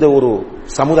இந்த ஒரு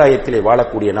சமுதாயத்திலே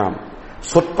வாழக்கூடிய நாம்,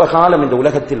 சொற்ப காலம் இந்த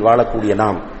உலகத்தில் வாழக்கூடிய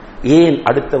நாம், ஏன்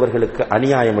அடுத்தவர்களுக்கு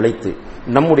அநியாயம் இழைத்து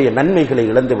நம்முடைய நன்மைகளை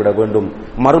இழந்துவிட வேண்டும்?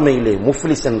 மறுமையிலே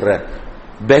முஃப்லிஸ் என்ற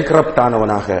பேங்க்ரப்ட்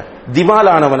ஆனவனாக,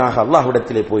 திவாலானவனாக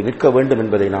அல்லாஹ்விடத்திலே போய் நிற்க வேண்டும்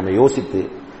என்பதை நாம் யோசித்து,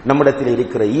 நம்மிடத்தில்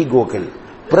இருக்கிற ஈகோக்கள்,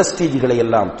 பிரஸ்டீஜ்களை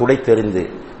எல்லாம் துடைத்தெறிந்து,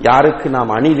 யாருக்கு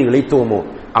நாம் அநீதி இழைத்தோமோ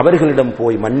அவர்களிடம்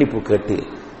போய் மன்னிப்பு கேட்டு,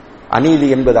 அநீதி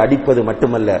என்பது அடிப்பது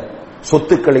மட்டுமல்ல,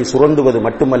 சொத்துக்களை சுரண்டுவது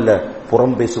மட்டுமல்ல,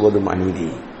 புறம் பேசுவதும் அநீதி,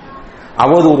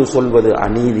 அவதூறு சொல்வது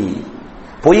அநீதி,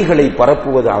 பொய்களை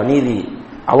பரப்புவது அநீதி,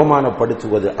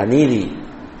 அவமானப்படுத்துவது அநீதி.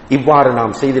 இவ்வாறு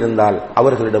நாம் செய்திருந்தால்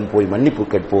அவர்களிடம் போய் மன்னிப்பு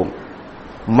கேட்போம்.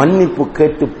 மன்னிப்பு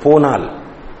கேட்டு போனால்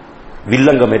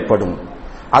வில்லங்கம் ஏற்படும்,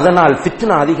 அதனால்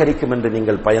ஃபித்னா அதிகரிக்கும் என்று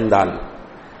நீங்கள் பயந்தால்,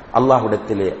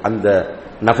 அல்லாஹ்விடத்திலே அந்த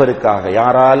நபருக்காக,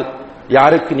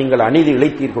 யாருக்கு நீங்கள் அநீதி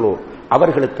இழைத்தீர்களோ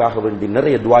அவர்களுக்காக வேண்டி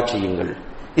நிறைய துஆ செய்யுங்கள்,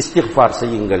 இஸ்திக்ஃபார்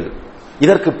செய்யுங்கள்.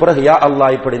 இதற்கு பிறகு யா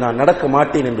அல்லாஹ் இப்படி நான் நடக்க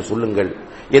மாட்டேன் என்று சொல்லுங்கள்.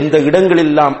 எந்த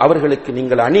இடங்களெல்லாம் அவர்களுக்கு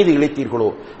நீங்கள் அநீதி இழைத்தீர்களோ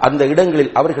அந்த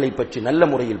இடங்களில் அவர்களை பற்றி நல்ல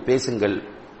முறையில் பேசுங்கள்.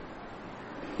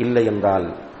 இல்லை என்றால்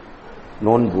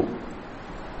நோன்பு,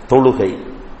 தொழுகை,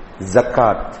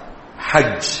 ஜக்காத்,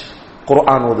 ஹஜ்,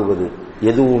 குர்ஆன் ஓதுவது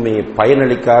எதுவுமே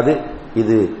பயனளிக்காது.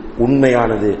 இது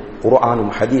உண்மையானது,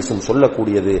 குர்ஆனும் ஹதீஸும்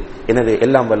சொல்லக்கூடியது. எனவே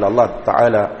எல்லாம் வல்ல அல்லாஹ்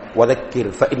தஆலா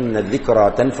வதக்கிர் ஃபஇன்ன ذிக்ரா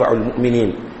தன்ஃபஉல்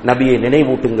முஃமினீன், நபியை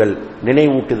நினைவூட்டுங்கள்,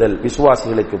 நினைவூட்டுதல்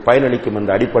விசுவாசிகளுக்கு பயனளிக்கும் என்ற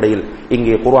அடிப்படையில்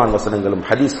இங்கே குர்ஆன் வசனங்களும்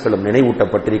ஹதீஸ்களும்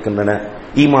நினைவூட்டப்பட்டிருக்கின்றன.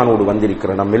 ஈமானோடு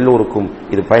வந்திருக்கிற நம் எல்லோருக்கும்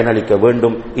இது பயனளிக்க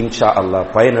வேண்டும். இன்ஷா அல்லாஹ்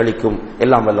பயனளிக்கும்.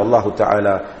 எல்லாம் வல்ல அல்லாஹு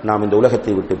தஆலா நாம் இந்த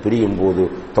உலகத்தை விட்டு பிரியும் போது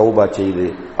தௌபா செய்து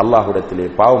அல்லாஹ்விடத்திலே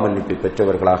பாவ மன்னிப்பை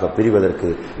பெற்றவர்களாக பிரிவதற்கு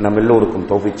நம் எல்லோருக்கும்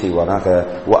தௌஃபீக் செய்வானாக.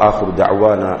 வ ஆகிரு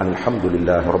தஅவானா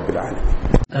அல்ஹம்துலில்லாஹி ரப்பில்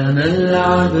ஆலமீன். أنا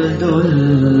العبد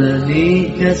الذي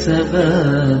كسب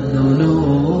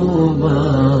الذنوب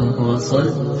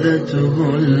وصدته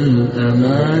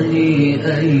الأماني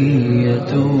أن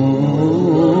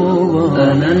يتوب.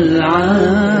 أنا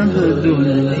العبد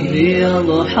الذي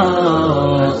أضحى